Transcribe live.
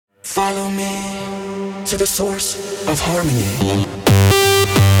Follow me to the source of harmony.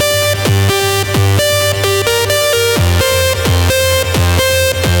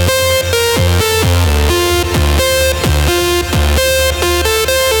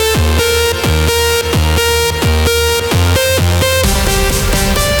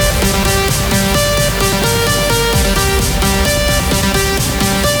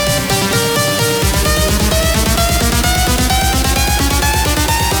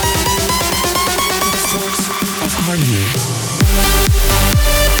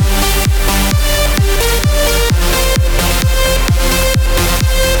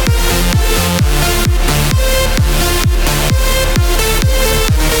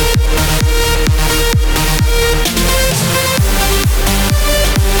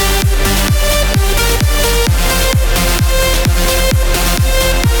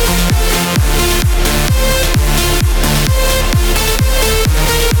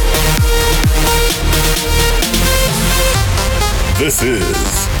 This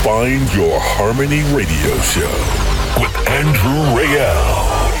is Find Your Harmony Radio Show with Andrew Rayel.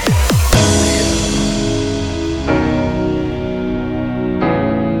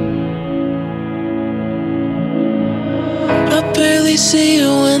 I barely see you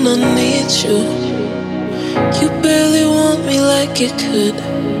when I need you. You barely want me like you could.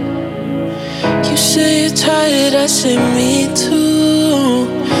 You say you're tired, I say me too.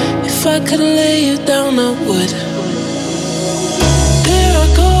 If I could lay you down, I would.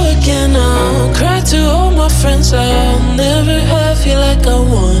 Again, I'll cry to all my friends. I'll never have you like I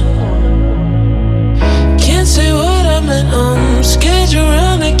want. Can't say what I meant. I'm scared you'll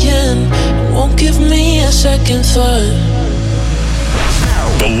run again. Won't give me a second thought.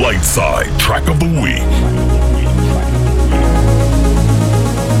 The Light Side Track of the Week.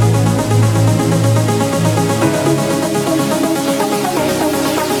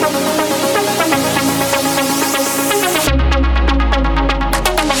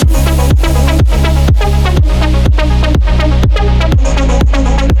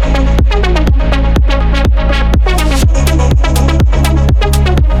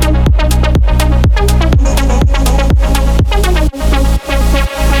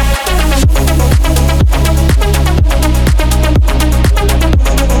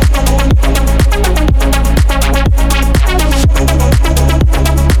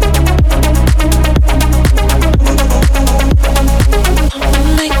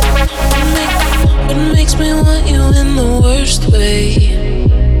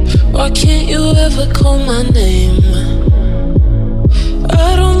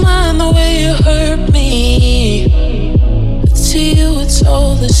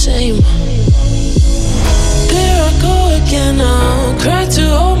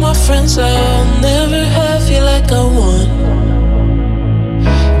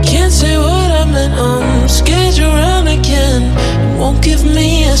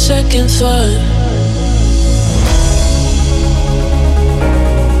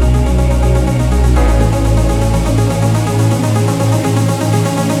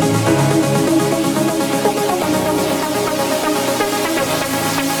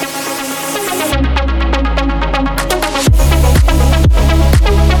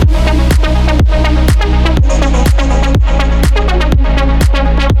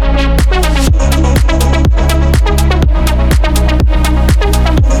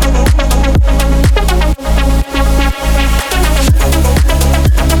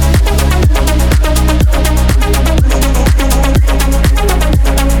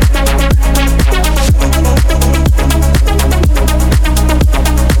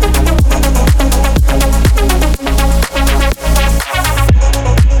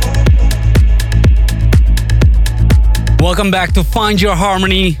 Welcome back to Find Your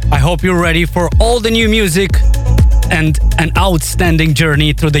Harmony. I hope you're ready for all the new music and an outstanding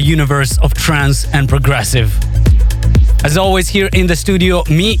journey through the universe of trance and progressive. As always, here in the studio,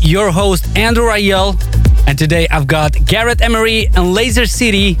 me, your host, Andrew Rayel. And today I've got Gareth, Emery and Laser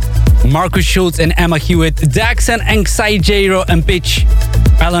City, Markus, Schulz and Emma Hewitt, Daxon and XIRA and Pitch,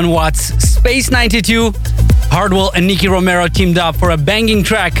 Alan Watts, Space 92, Hardwell and Nicky Romero teamed up for a banging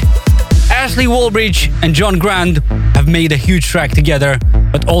track. Ashley Walbridge and John Grant have made a huge track together,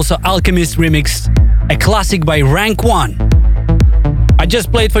 but also Alchemist remixed a classic by Rank 1. I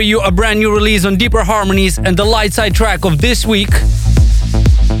just played for you a brand new release on Deeper Harmonies and the light side track of this week,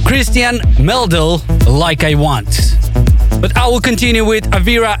 Christian Meldal, Like I Want. But I will continue with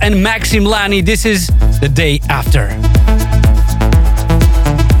AVIRA and Maxim Lany. This is The Day After.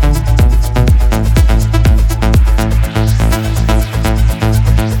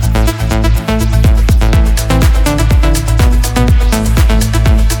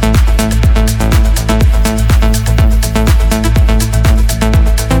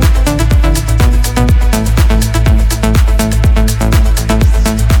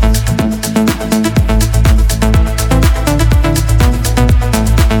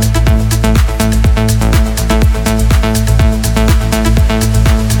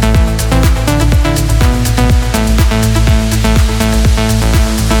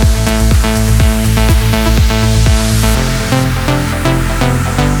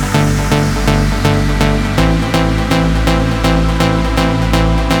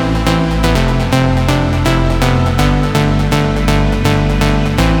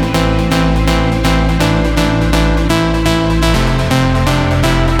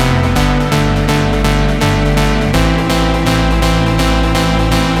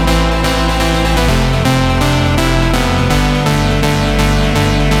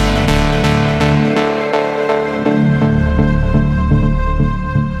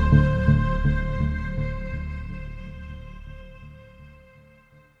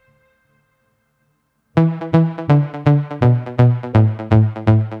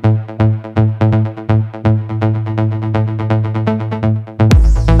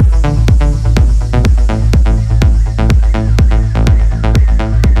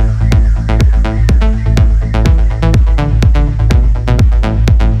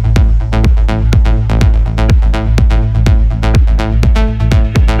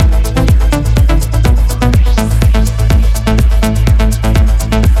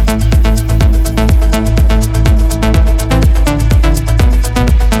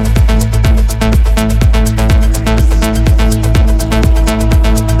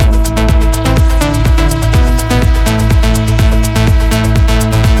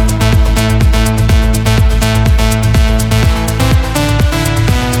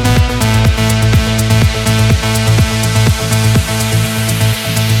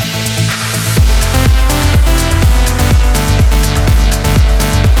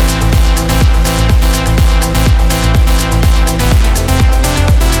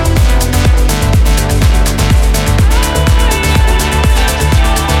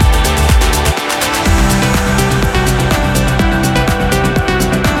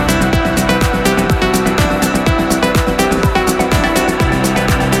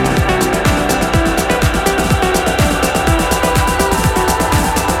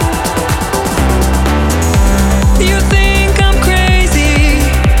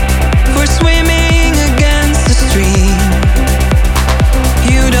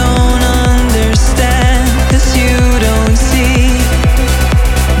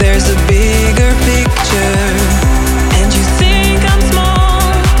 picture, and you think I'm small,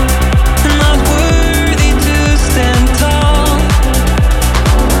 not worthy to stand tall.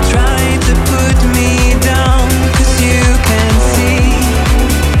 Try to put me down, 'cause you can see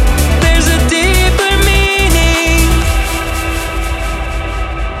there's a deeper meaning.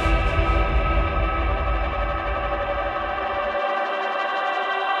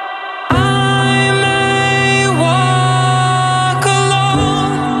 I may walk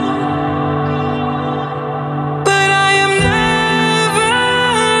alone,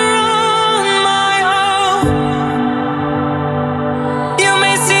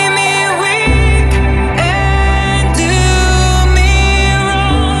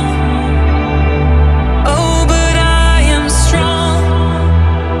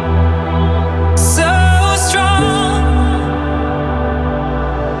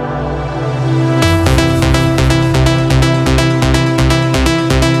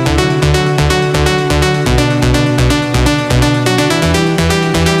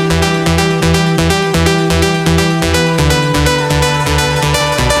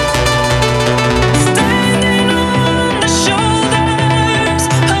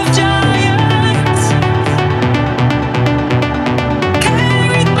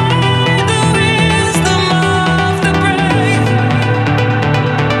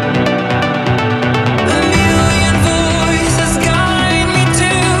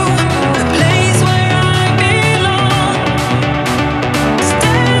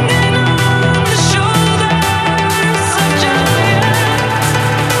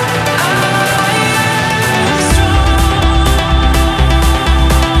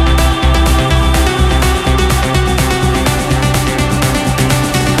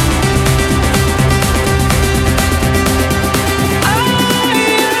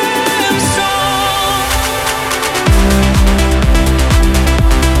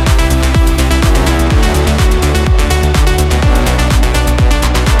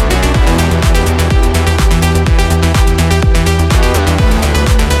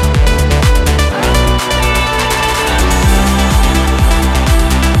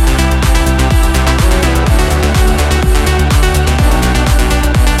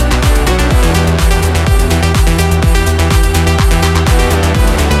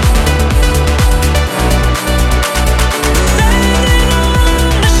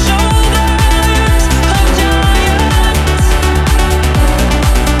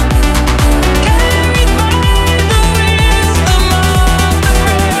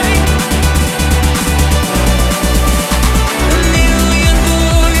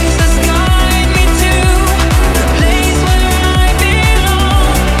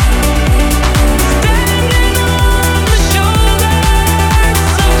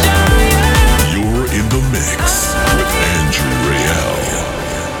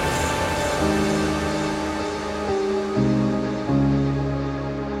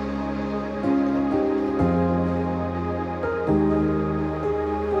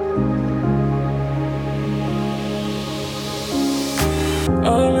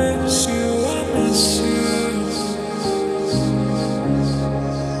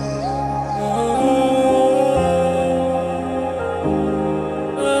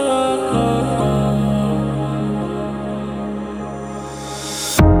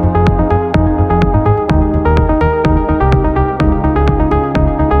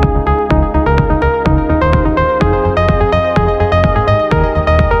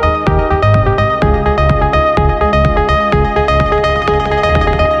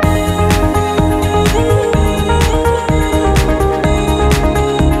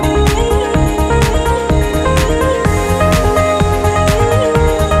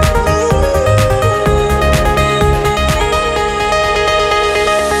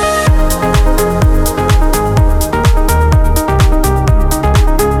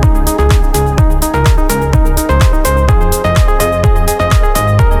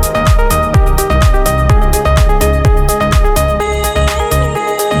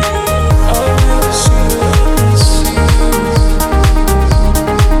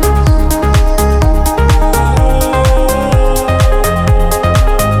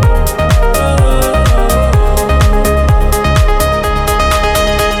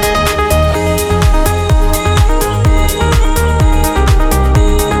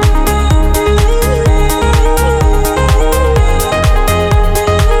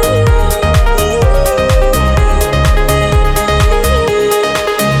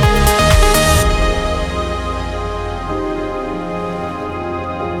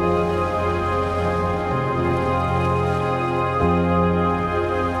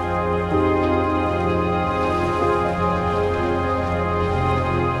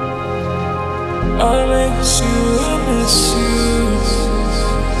 I miss you, I miss you.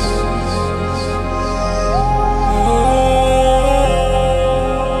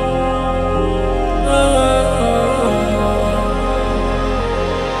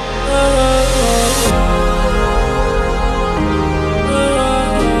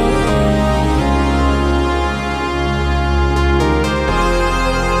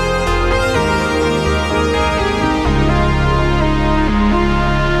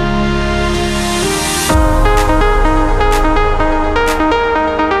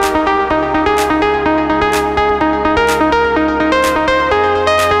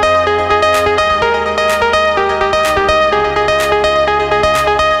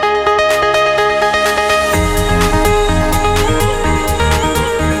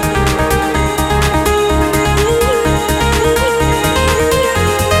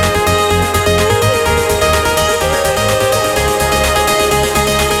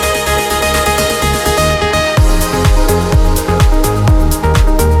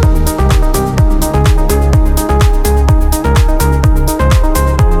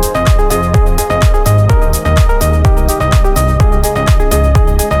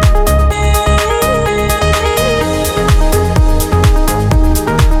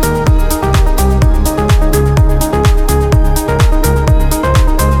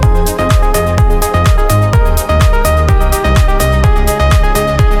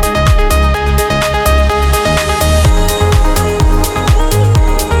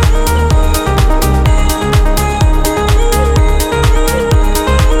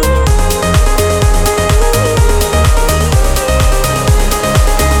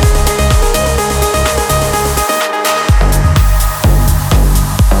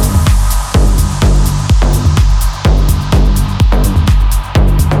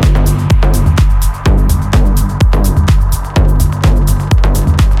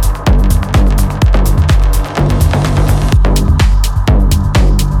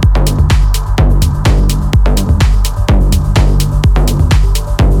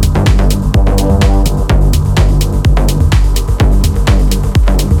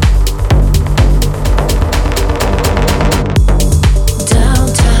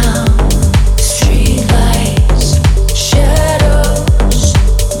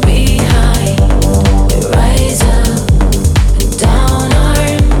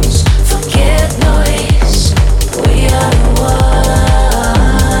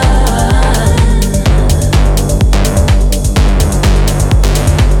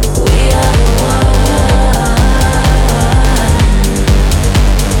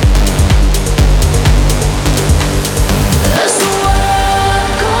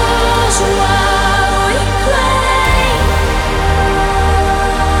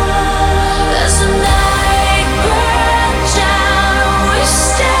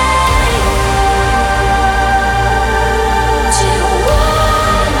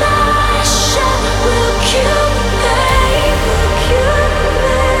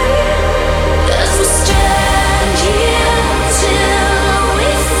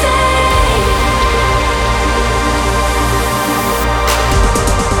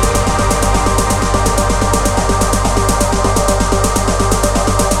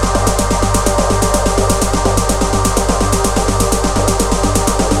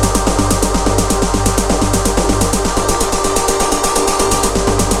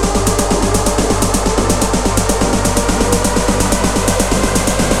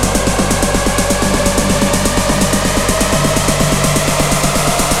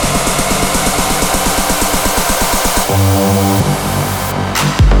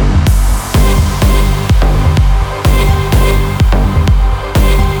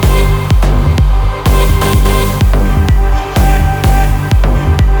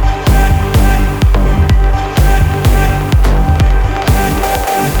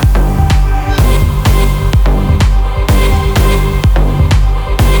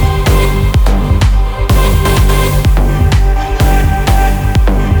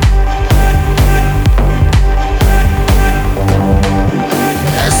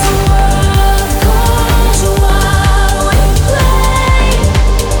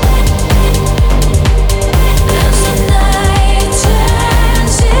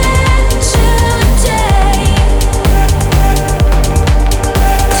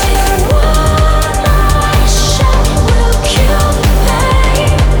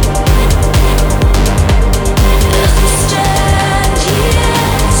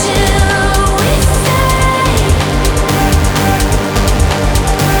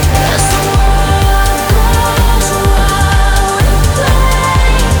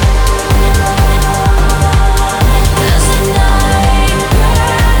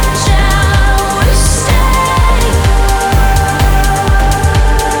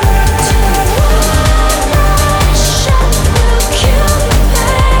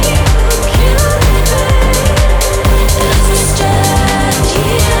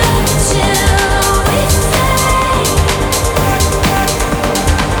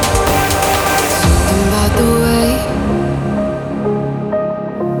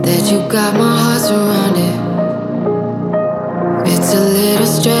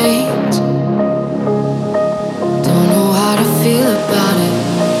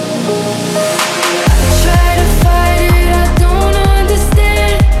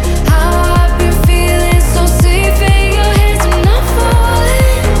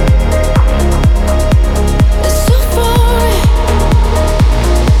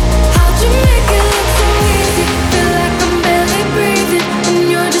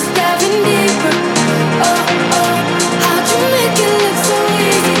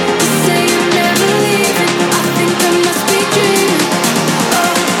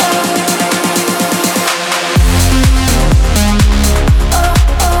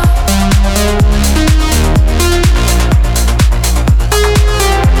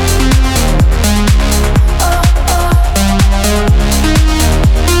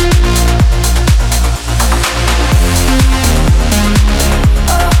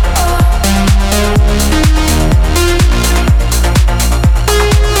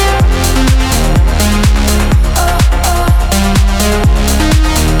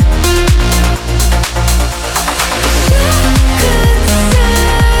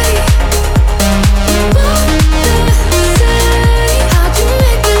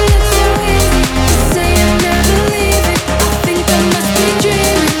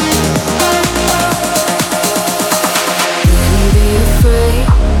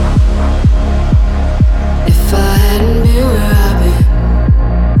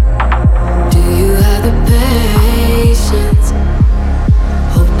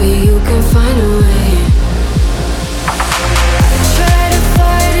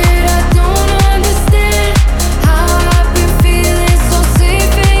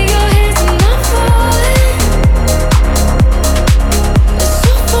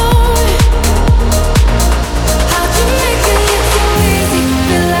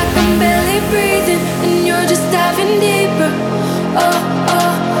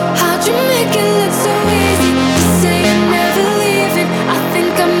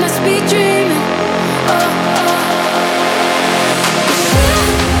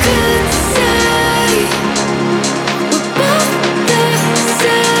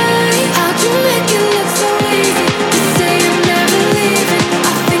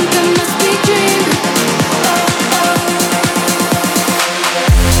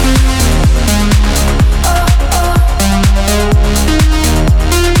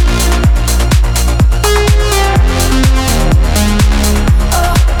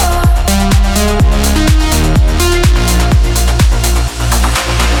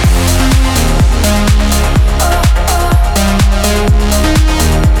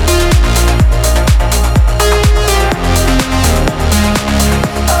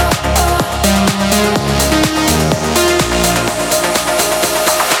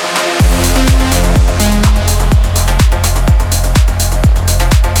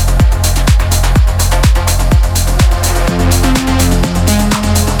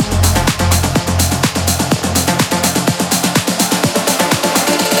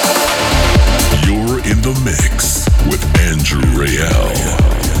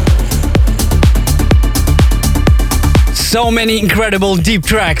 So many incredible deep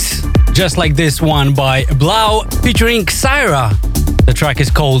tracks, just like this one by Blau featuring XIRA. The track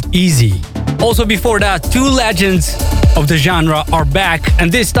is called Easy. Also before that, two legends of the genre are back, and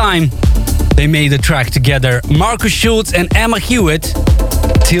this time they made a track together, Markus Schulz and Emma Hewitt,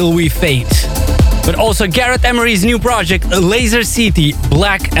 Till We Fade. But also Gareth Emery's new project, Laser City,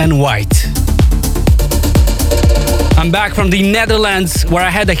 Black and White. I'm back from the Netherlands, where I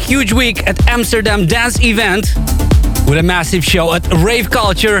had a huge week at Amsterdam Dance Event with a massive show at Rave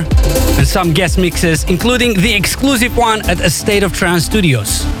Culture and some guest mixes, including the exclusive one at A State of Trance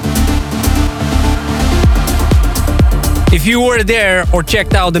Studios. If you were there or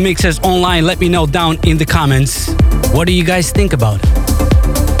checked out the mixes online, let me know down in the comments. What do you guys think about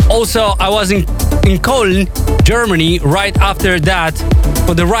it? Also, I was in Cologne, Germany, right after that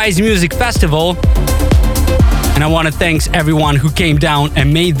for the Rise Music Festival. And I want to thank everyone who came down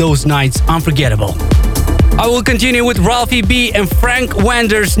and made those nights unforgettable. I will continue with Ralphie B and Frank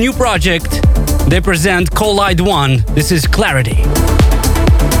Waanders' new project. They present Collide 1. This is Clarity.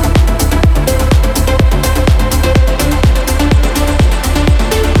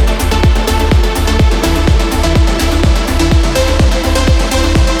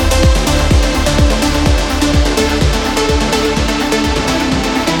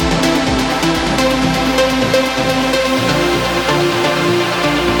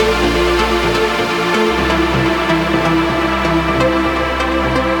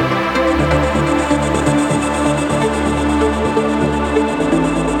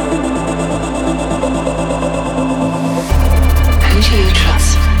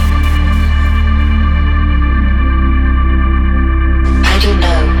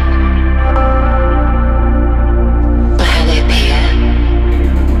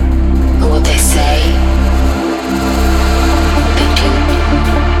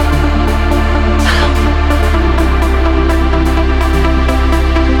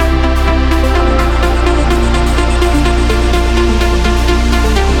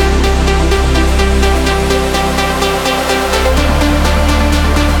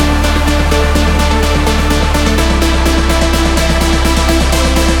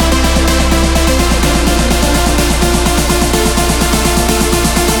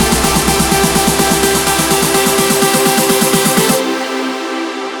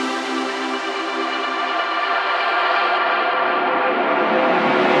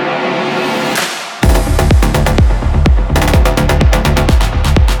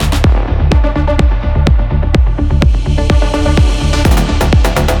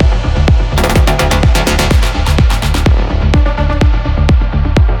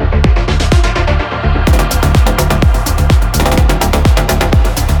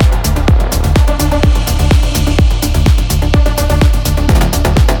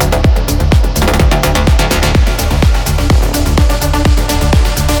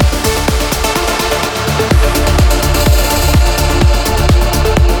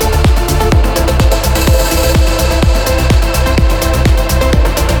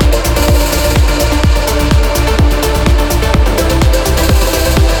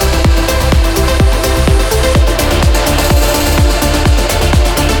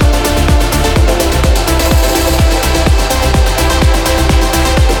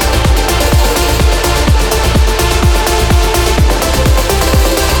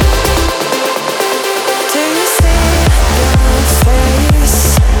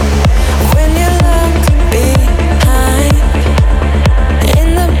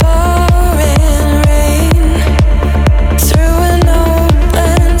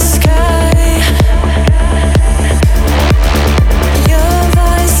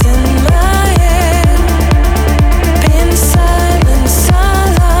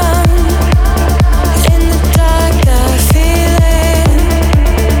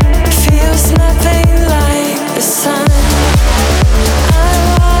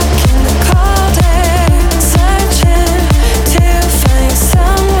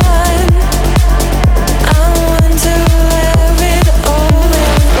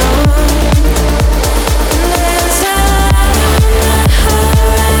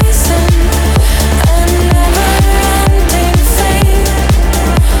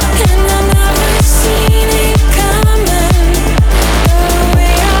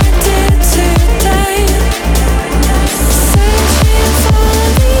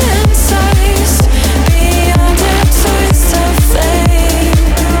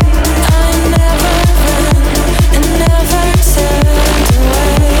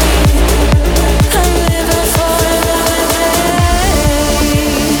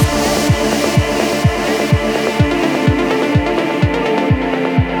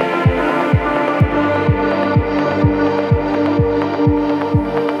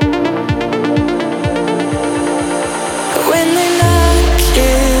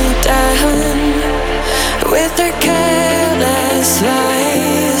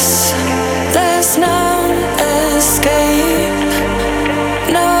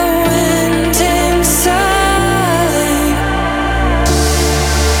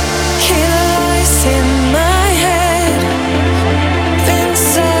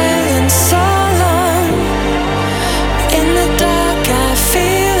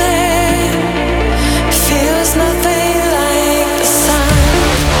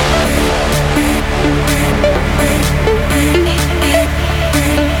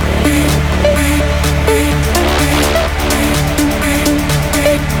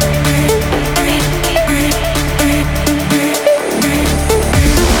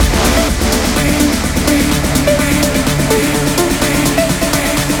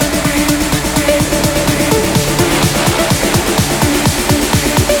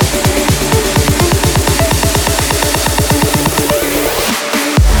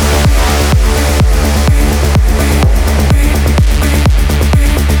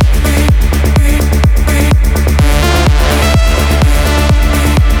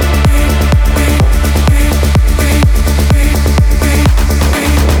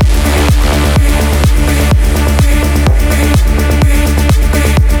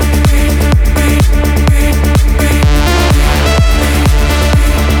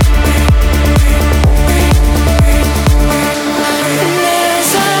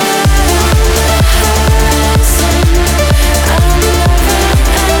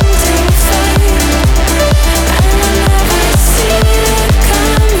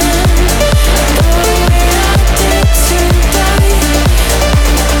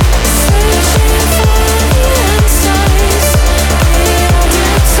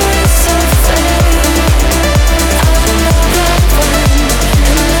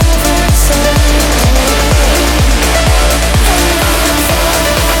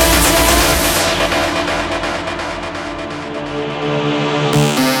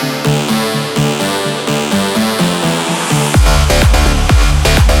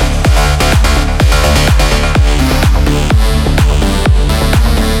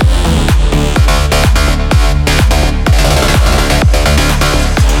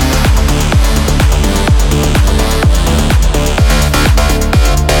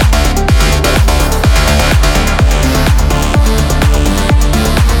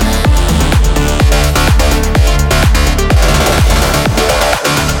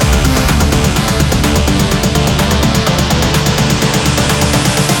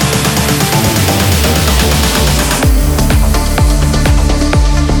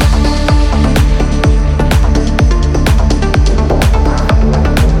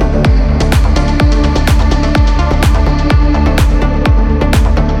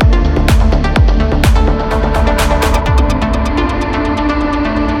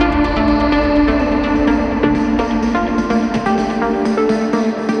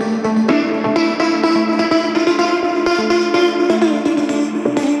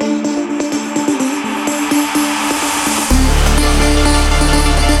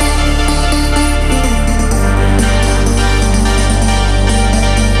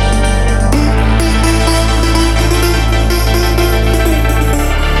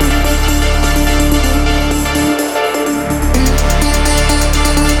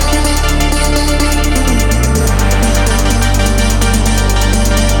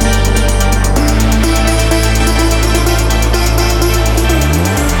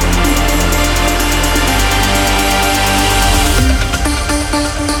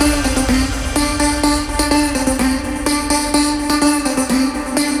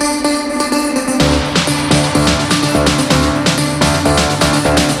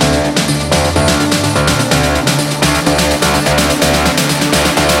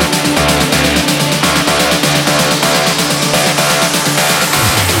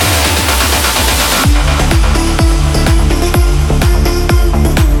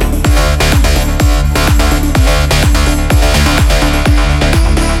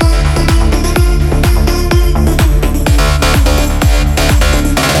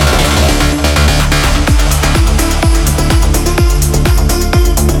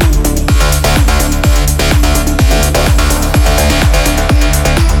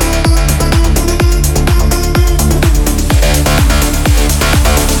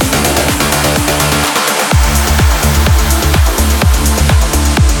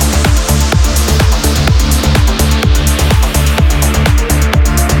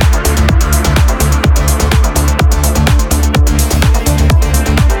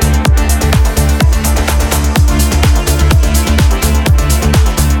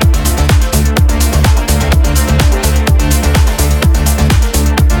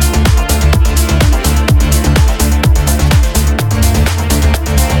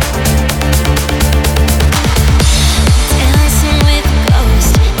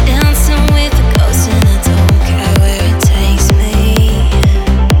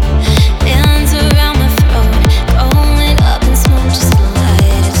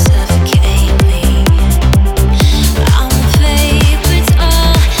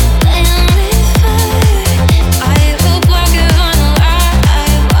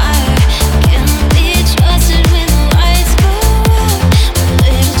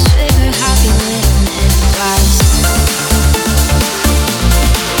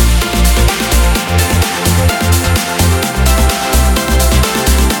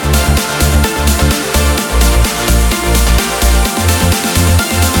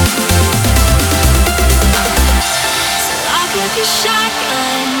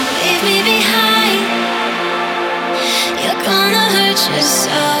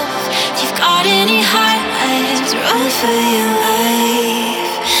 for your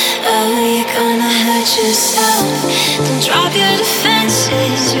life. Oh, you're gonna hurt yourself. Don't drop your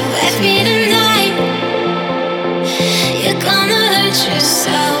defenses. You left me tonight. You're gonna hurt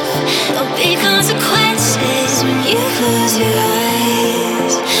yourself. There'll be consequences when you close your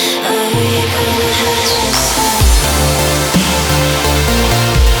eyes. Oh, you're gonna hurt yourself.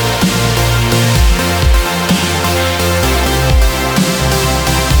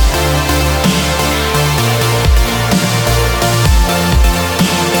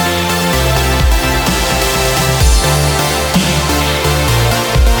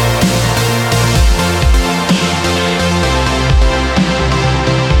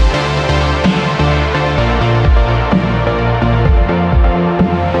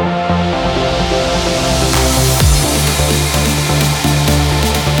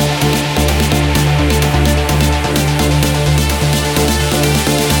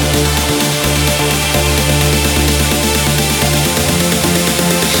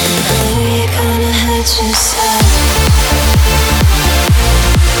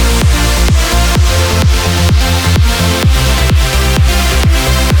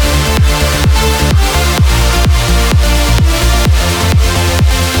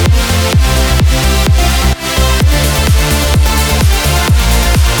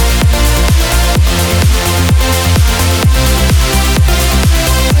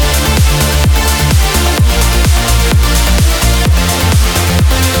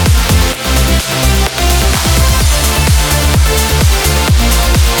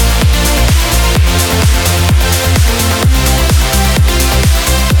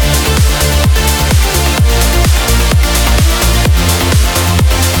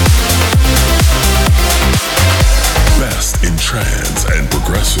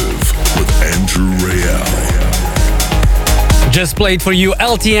 Just played for you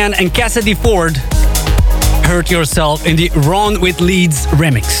LTN and Cassidy Ford, Hurt Yourself in the Ron with Leeds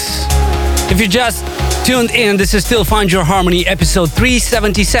remix. If you just tuned in, this is Still Find Your Harmony episode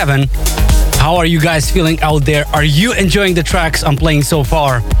 377. How are you guys feeling out there? Are you enjoying the tracks I'm playing so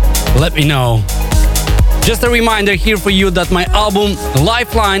far? Let me know. Just a reminder here for you that my album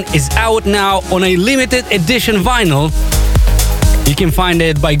Lifeline is out now on a limited edition vinyl. You can find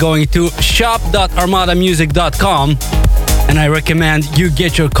it by going to shop.armadamusic.com. And I recommend you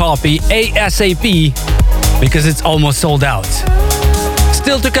get your copy ASAP because it's almost sold out.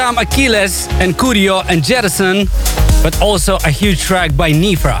 Still to come, Achilles and Curio and Jettison, but also a huge track by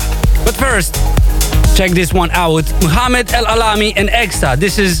Nifra. But first, check this one out. Mhammed, El Alami and EGGSTA.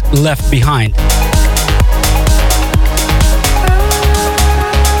 This is Left Behind.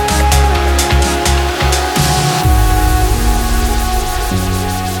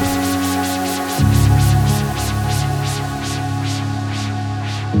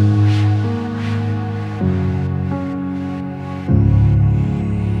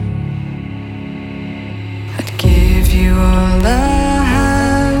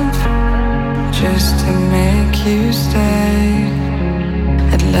 You stay.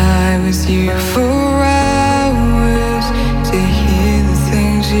 I'd lie with you for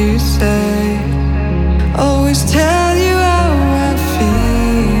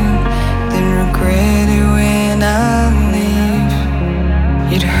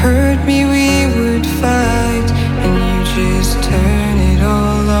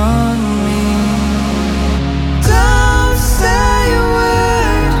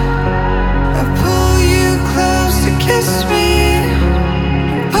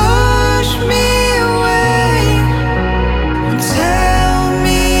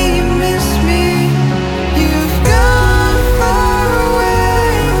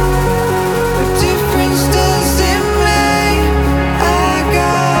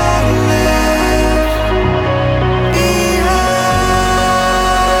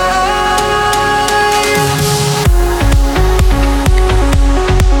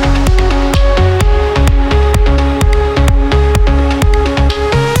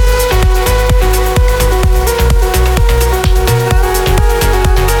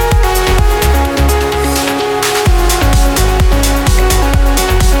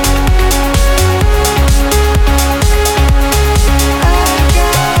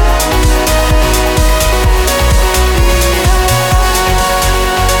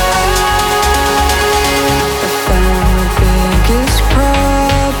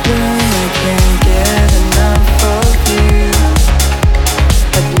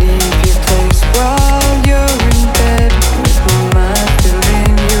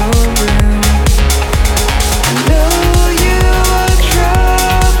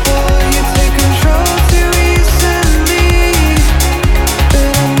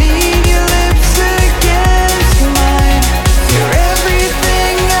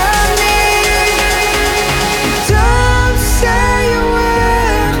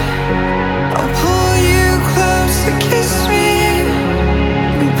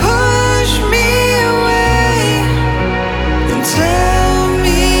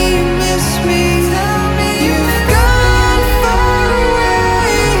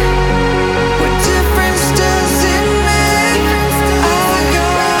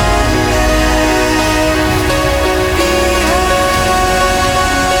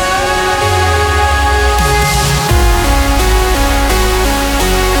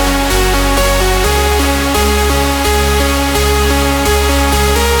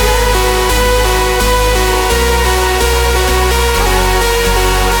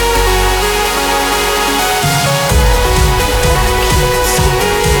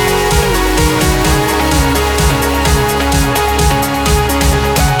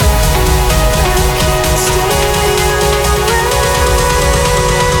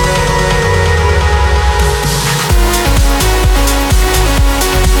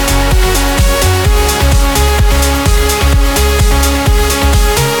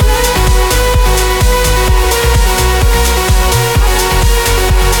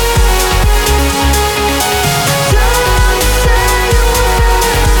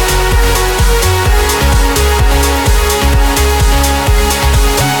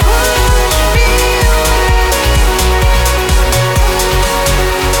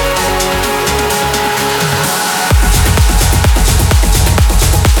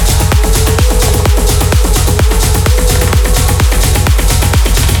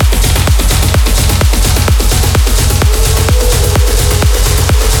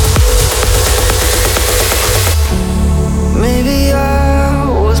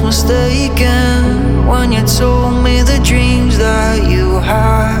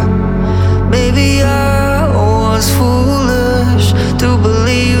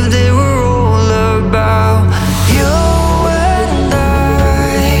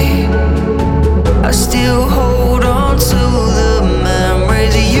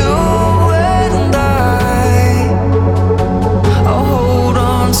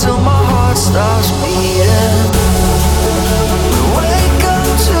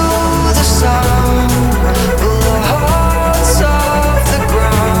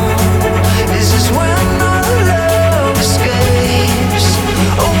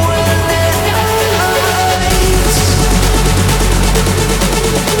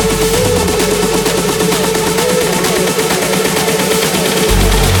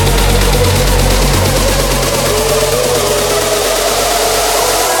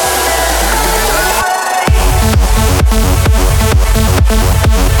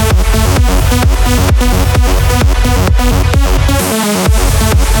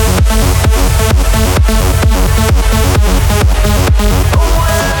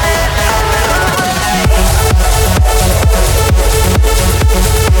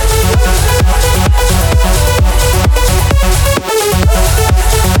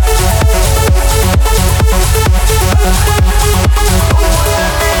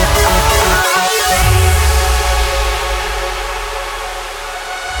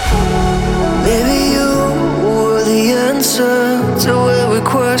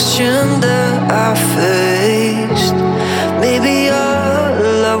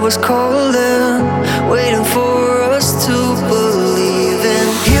love was calling, waiting for us to believe in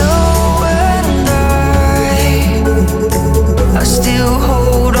you and I still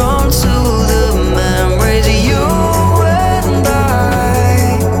hold on to the memories of you and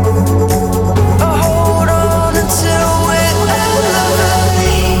I hold on until we're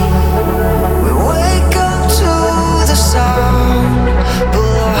lonely. We wake up to the sound,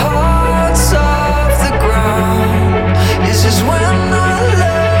 pull our hearts off the ground. This is when our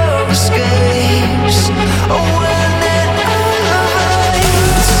love escapes. Oh,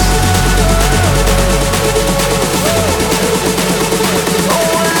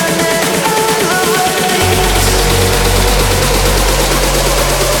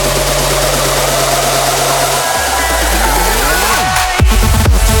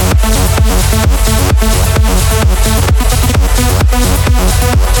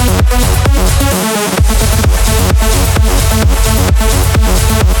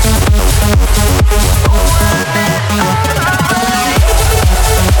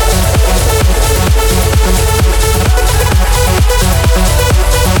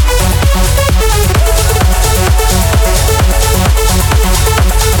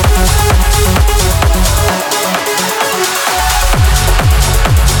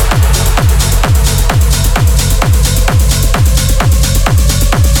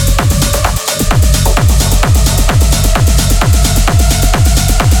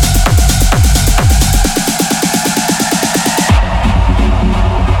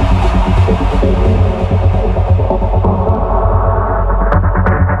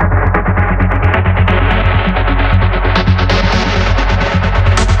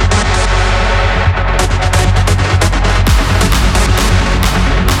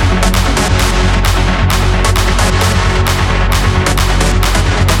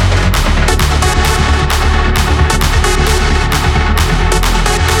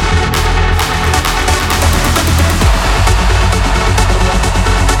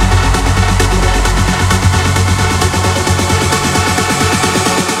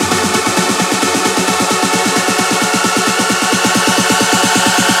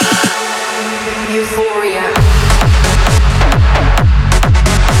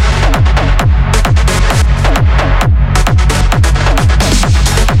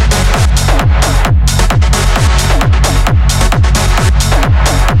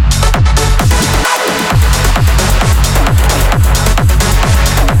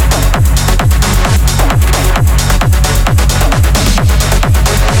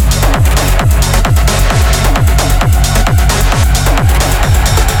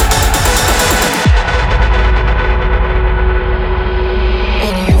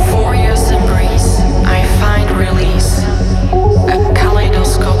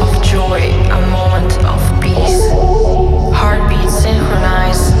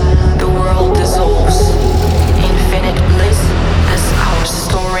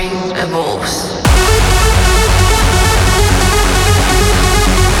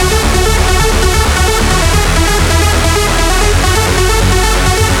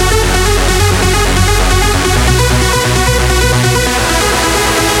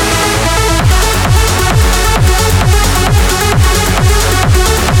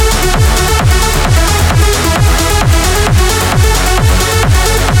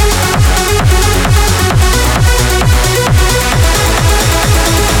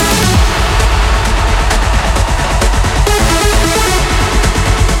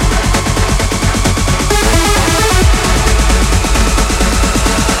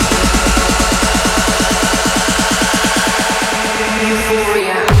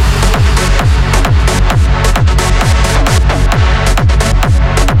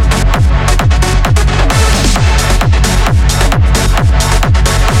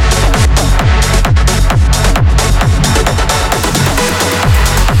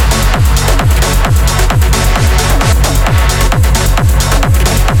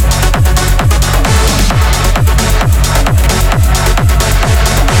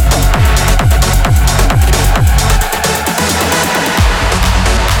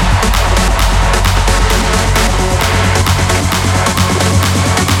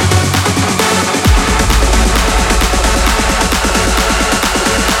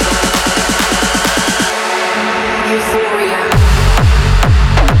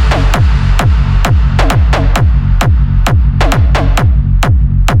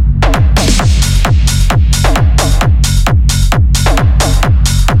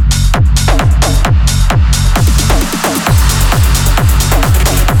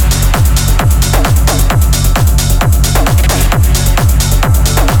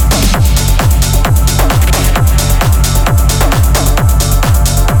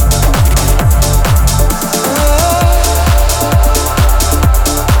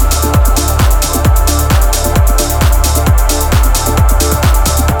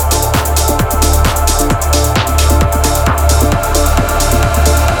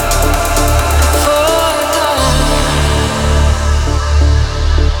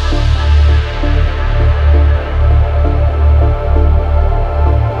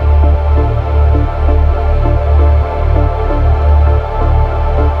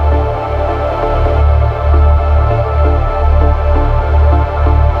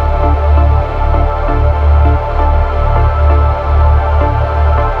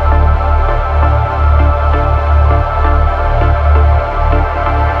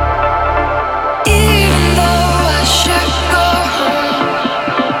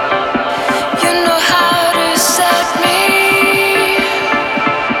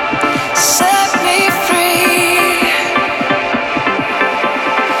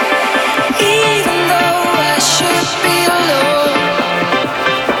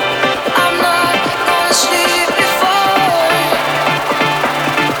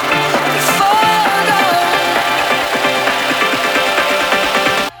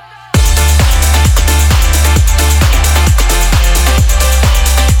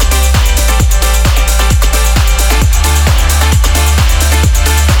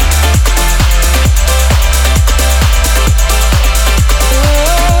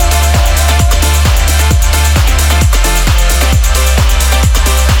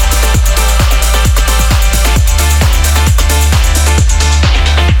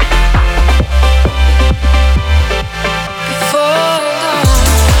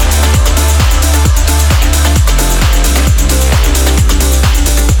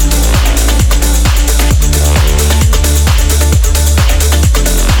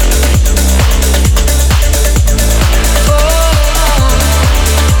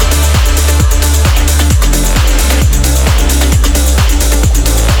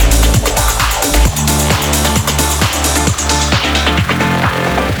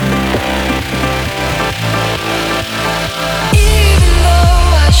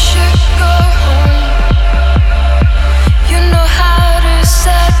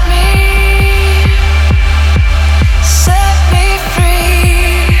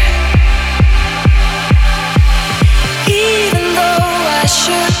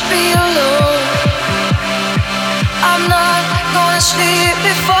 sleep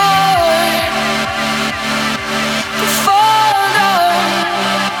before dawn.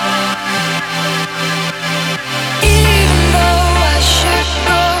 Even though I should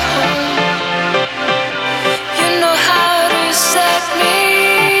go home, you know how to set me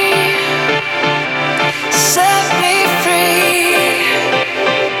free.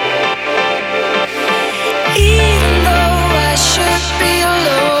 Even though I should be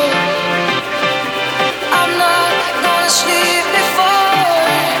alone, I'm not gonna sleep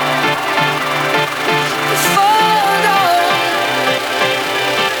before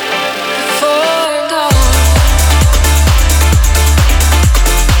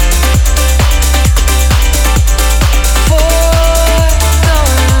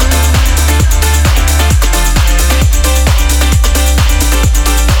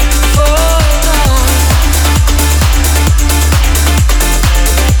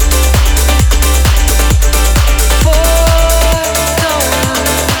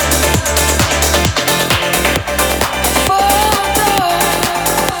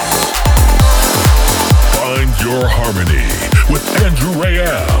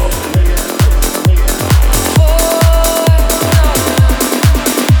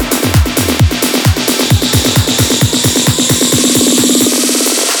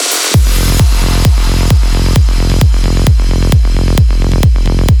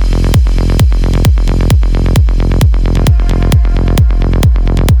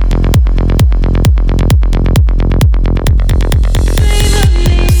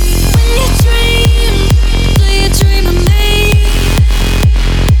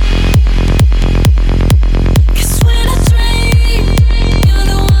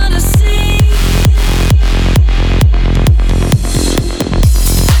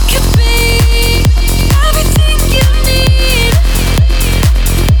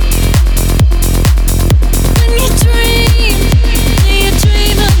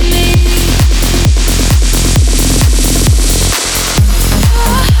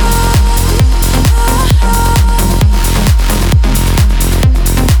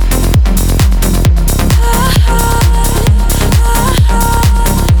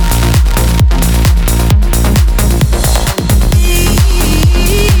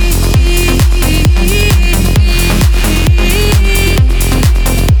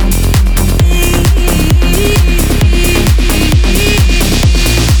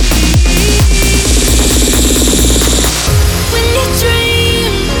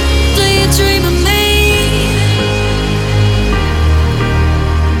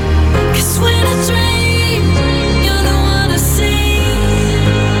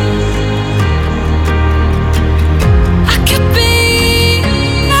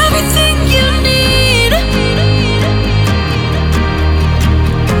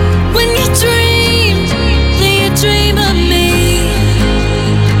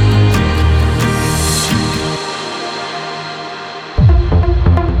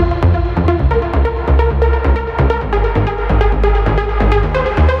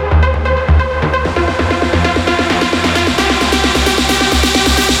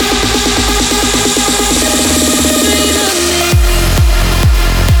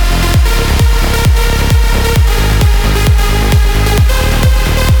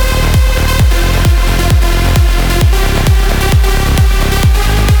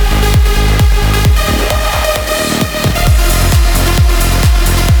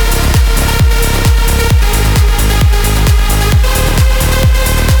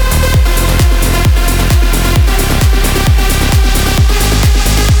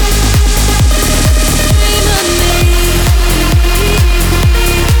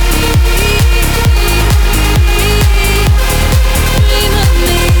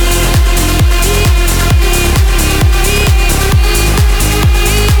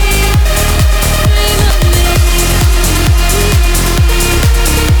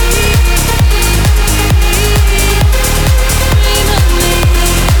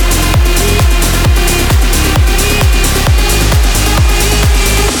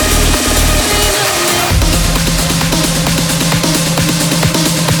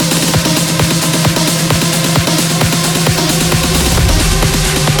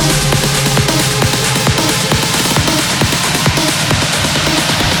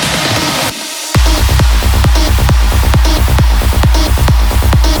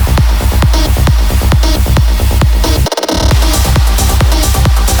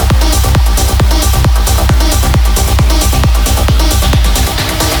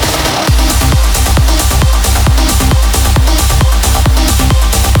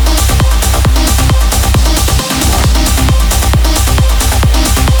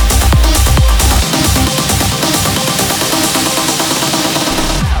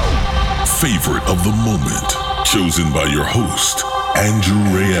favorite of the moment, chosen by your host, Andrew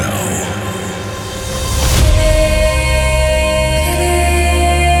Rayel.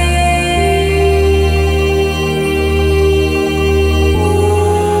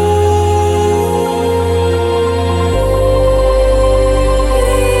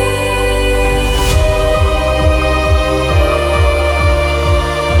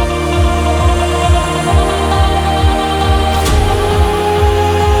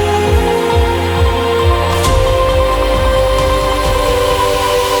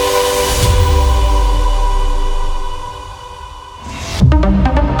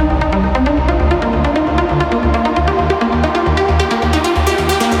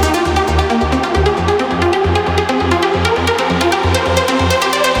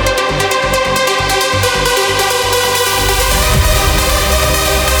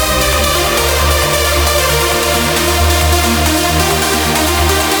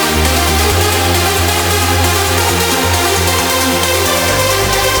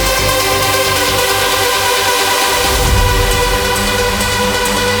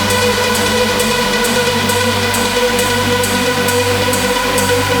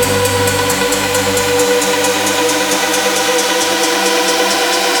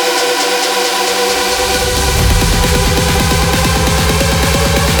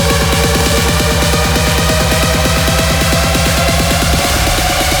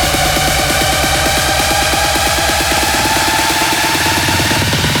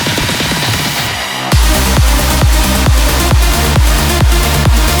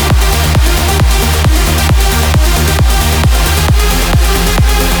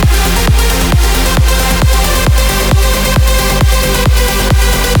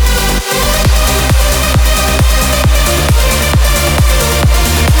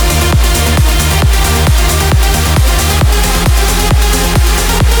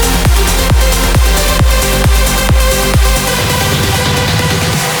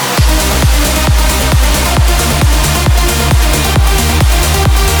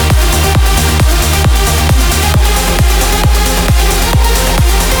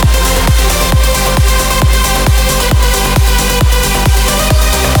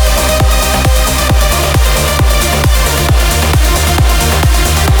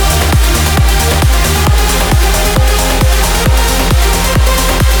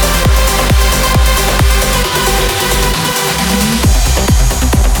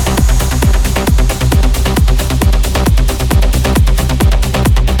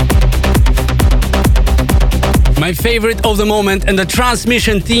 My favorite of the moment and the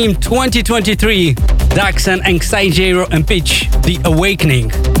Transmission Theme 2023, Daxan and XIRA and Pitch, The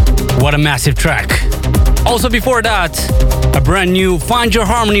Awakening. What a massive track. Also before that, a brand new Find Your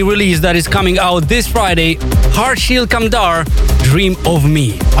Harmony release that is coming out this Friday, Harshil Kamdar, Dream of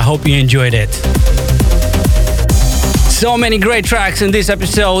Me. I hope you enjoyed it. So many great tracks in this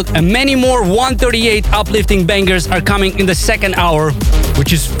episode, and many more 138 uplifting bangers are coming in the second hour,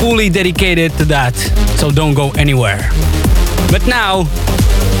 which is fully dedicated to that, so don't go anywhere. But now,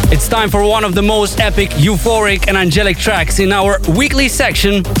 it's time for one of the most epic, euphoric and angelic tracks in our weekly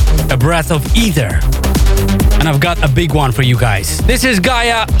section, A Breath of Ether. And I've got a big one for you guys. This is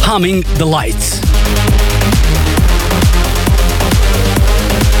Gaia humming the lights.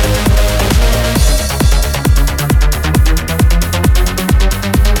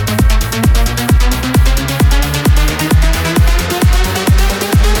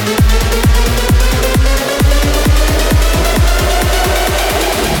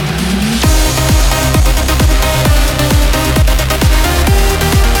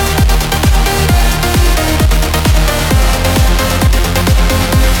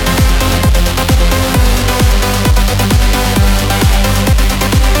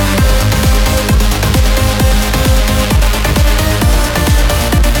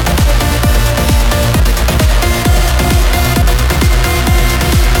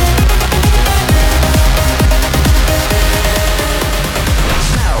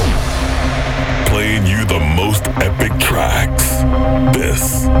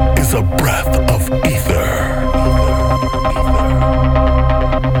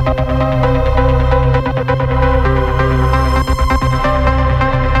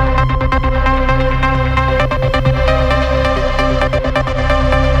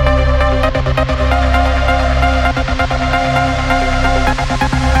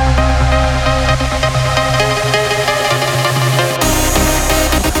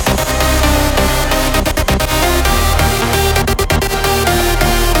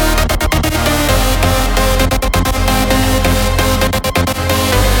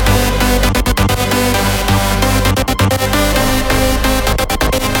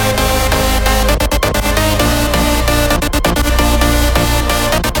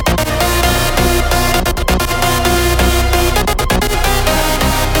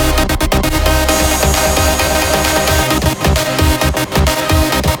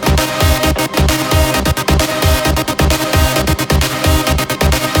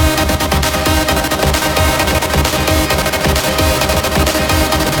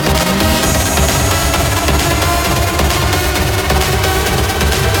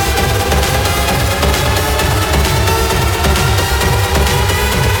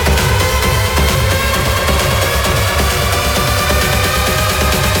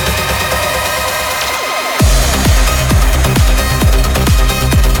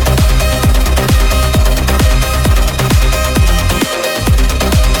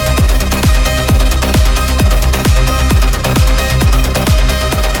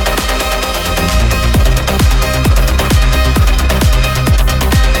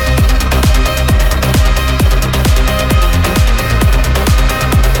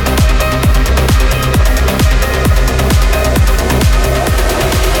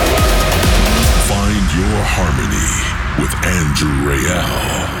 Andrew Rayel.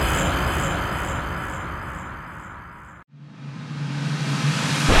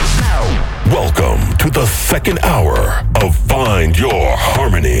 Welcome to the second hour of Find Your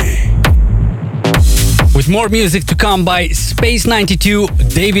Harmony. With more music to come by Space 92,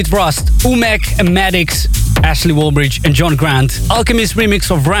 David Rust, Umek and Maddox, Ashley Walbridge and John Grant, Alchemist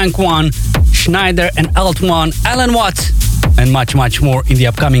remix of Rank 1, Schneider and Alt 1, Alan Watts, and much, much more in the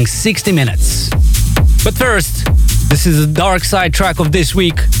upcoming 60 minutes. But first, this is the dark side track of this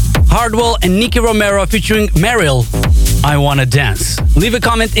week. Hardwell and Nicky Romero featuring Meryl, I Wanna Dance. Leave a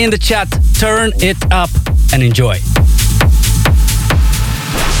comment in the chat, turn it up and enjoy.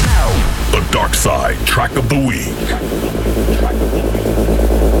 The dark side track of the week.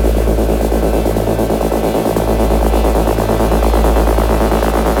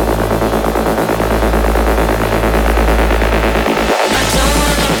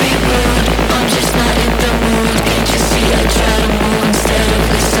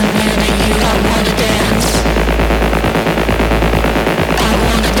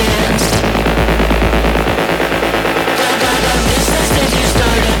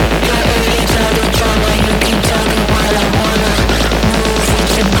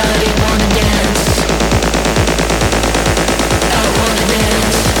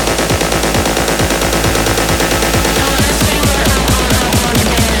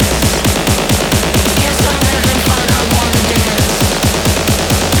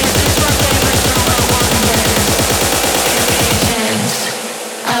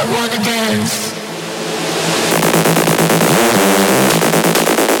 I wanna dance.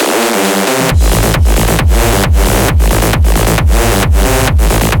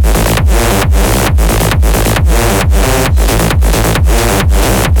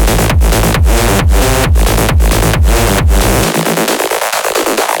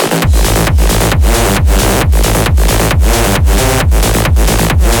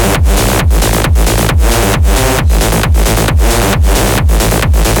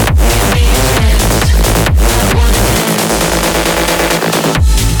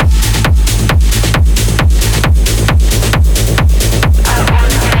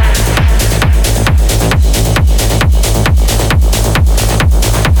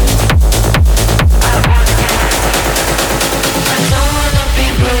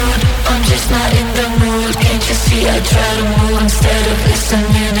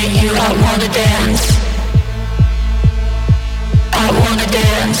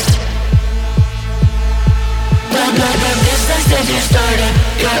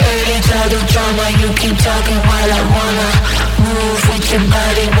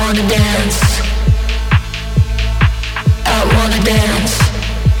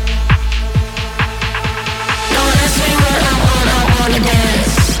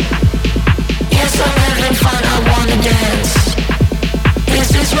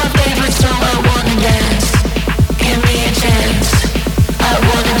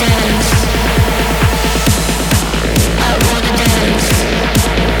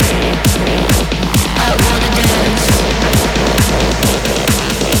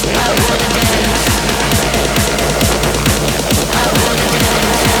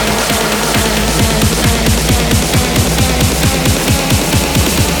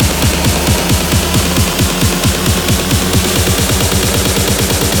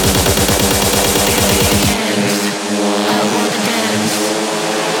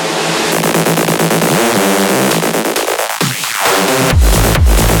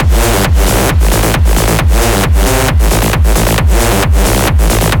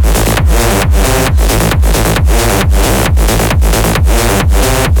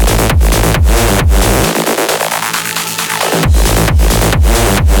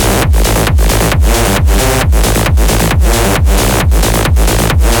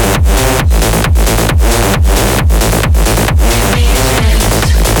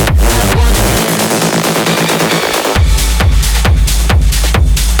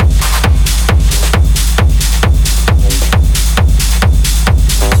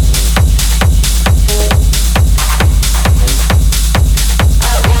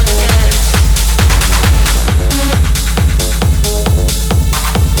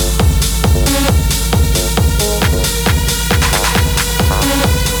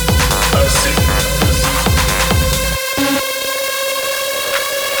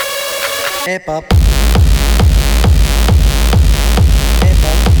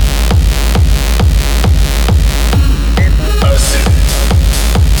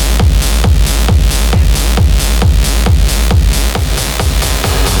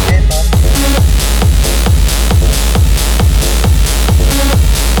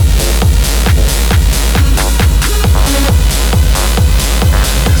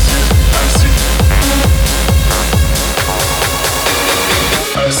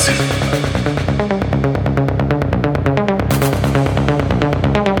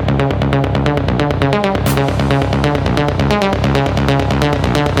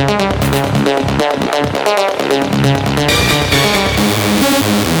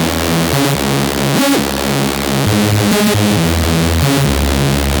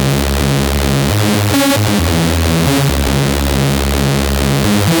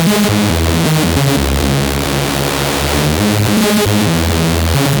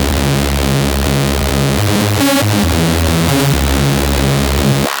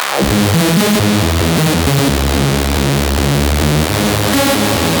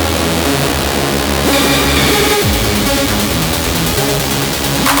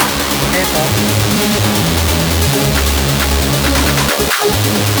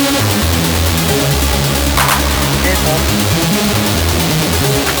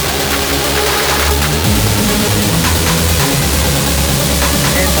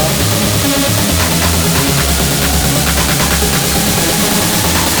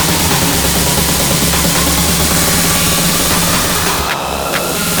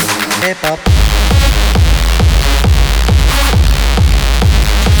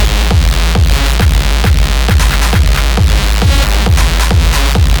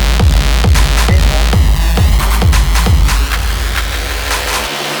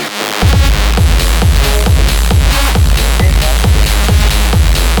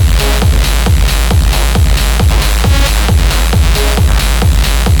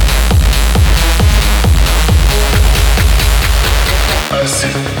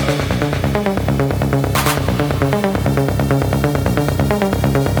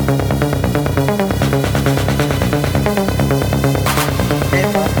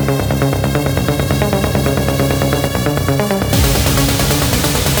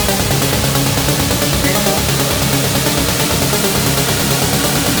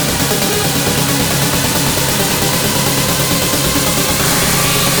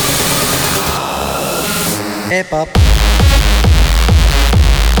 hip-hop.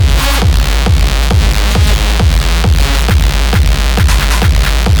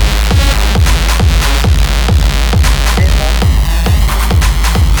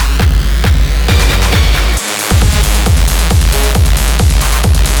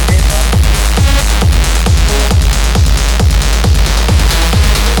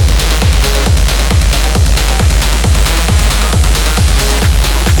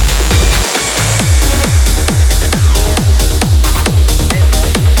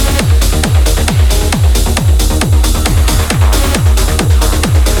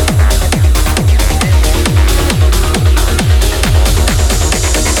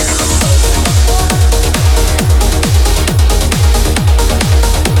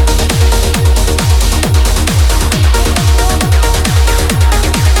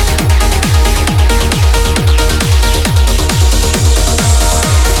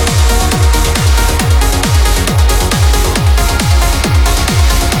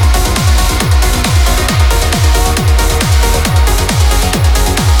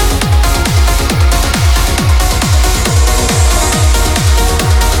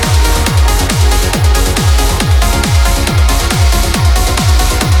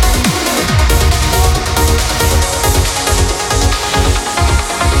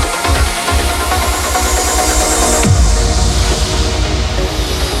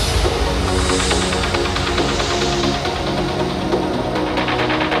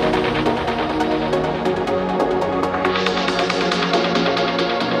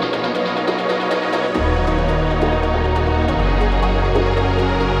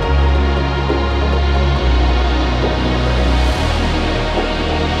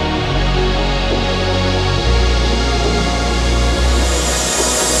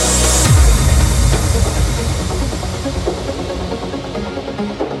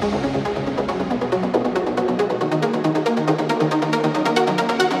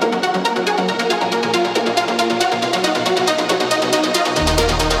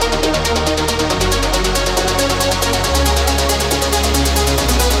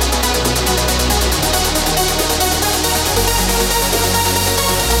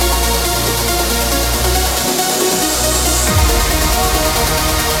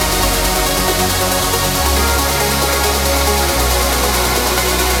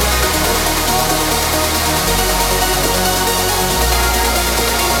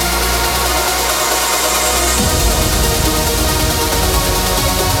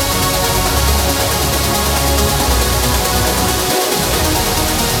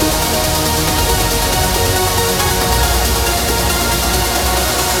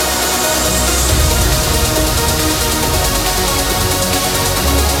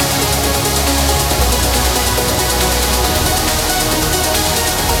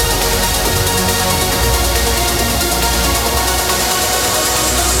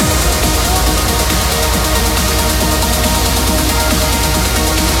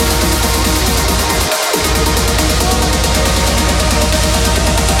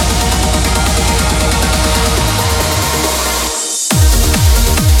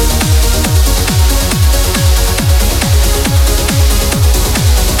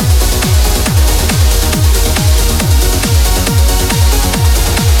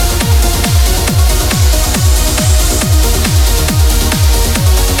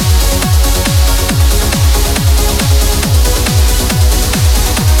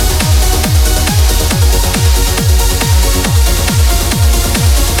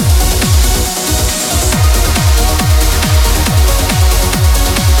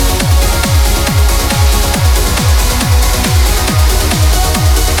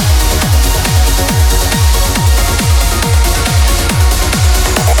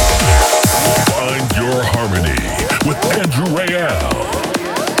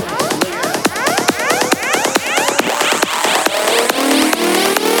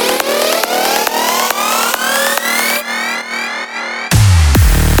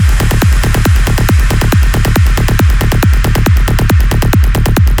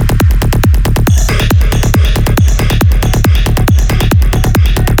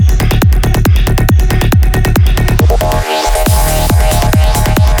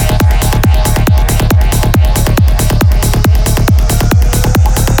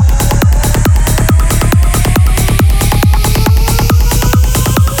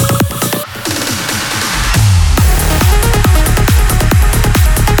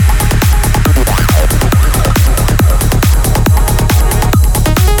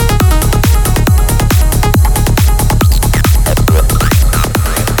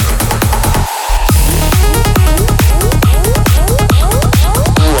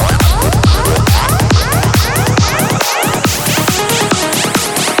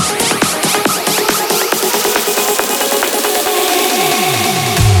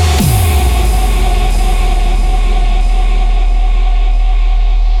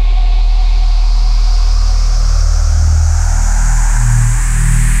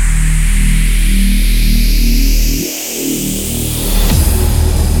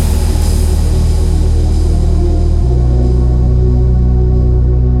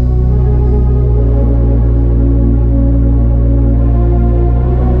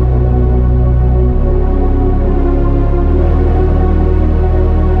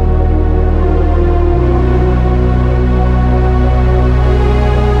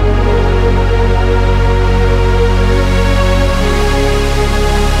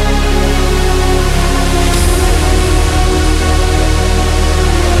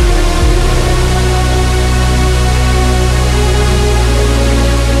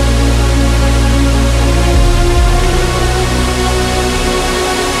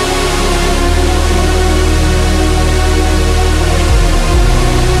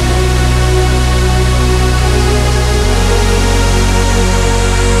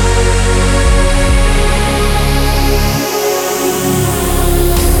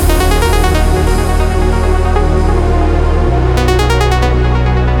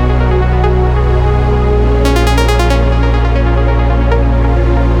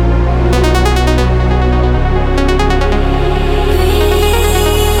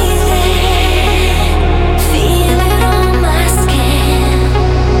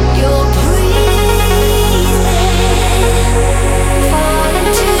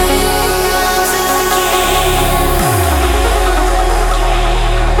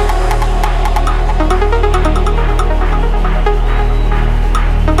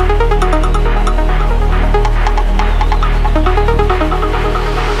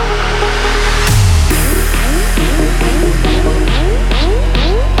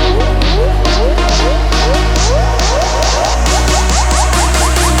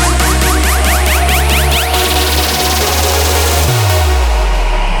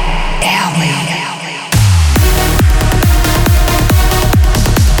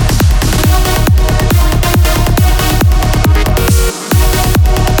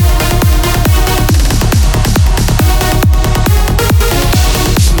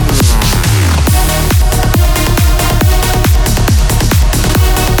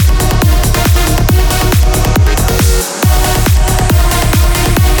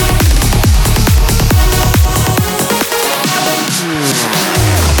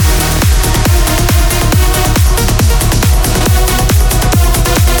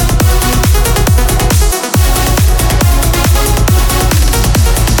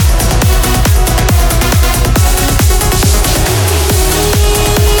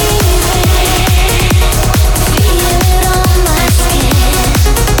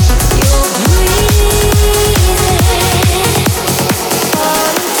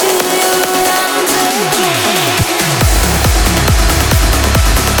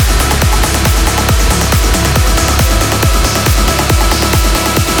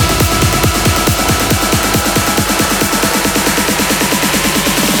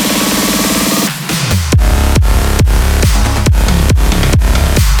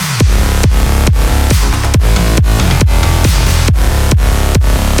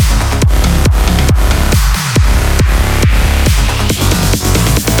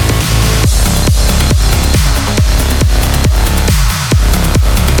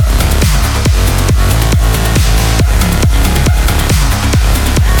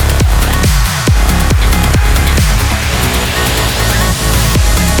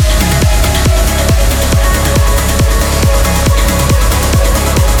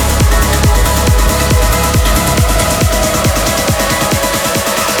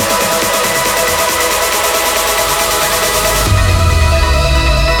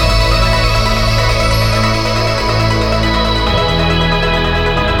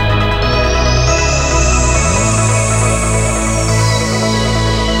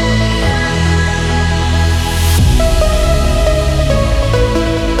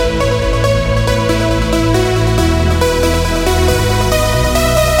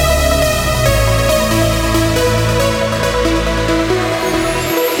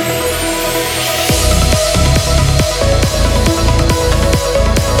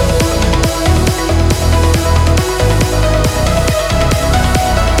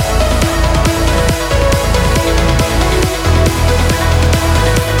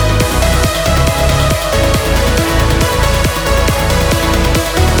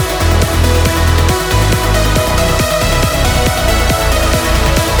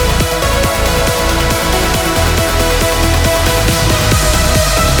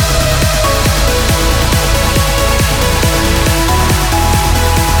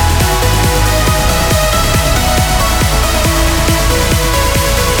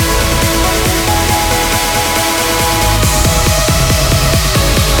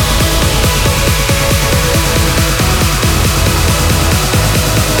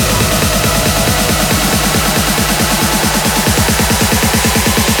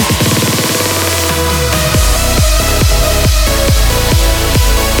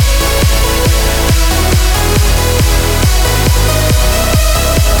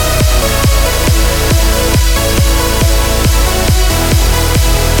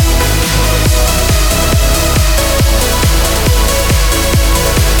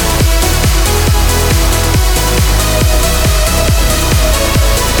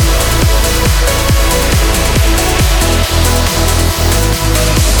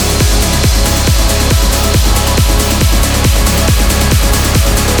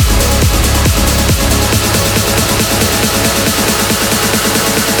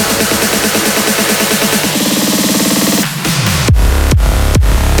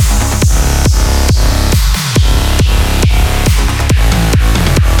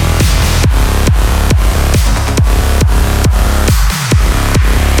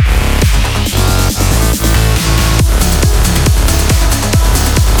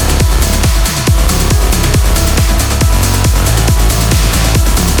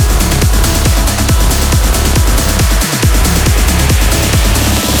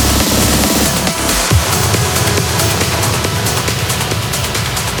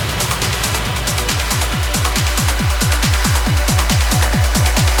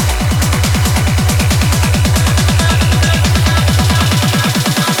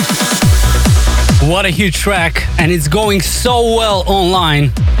 What a huge track, and it's going so well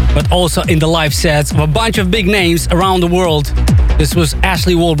online, but also in the live sets of a bunch of big names around the world. This was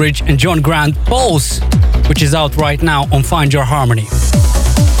Ashley Walbridge and John Grant, Pulse, which is out right now on Find Your Harmony.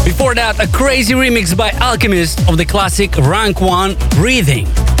 Before that, a crazy remix by Alchemist of the classic Rank 1, Breathing.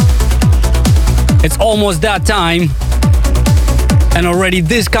 It's almost that time. And already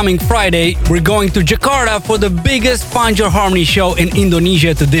this coming Friday, we're going to Jakarta for the biggest Find Your Harmony show in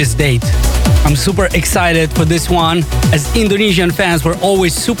Indonesia to this date. I'm super excited for this one, as Indonesian fans were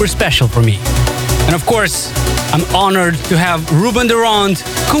always super special for me. And of course, I'm honored to have Ruben Durand,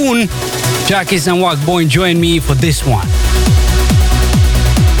 Koen, Jackis and Wakboy join me for this one.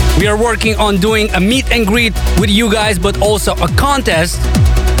 We are working on doing a meet and greet with you guys, but also a contest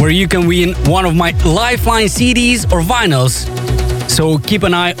where you can win one of my Lifeline CDs or vinyls. So keep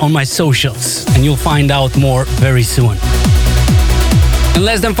an eye on my socials and you'll find out more very soon. In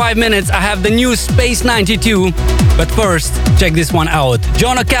less than 5 minutes, I have the new Space 92. But first, check this one out.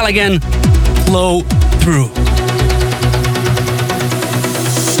 John O'Callaghan, Flow Through.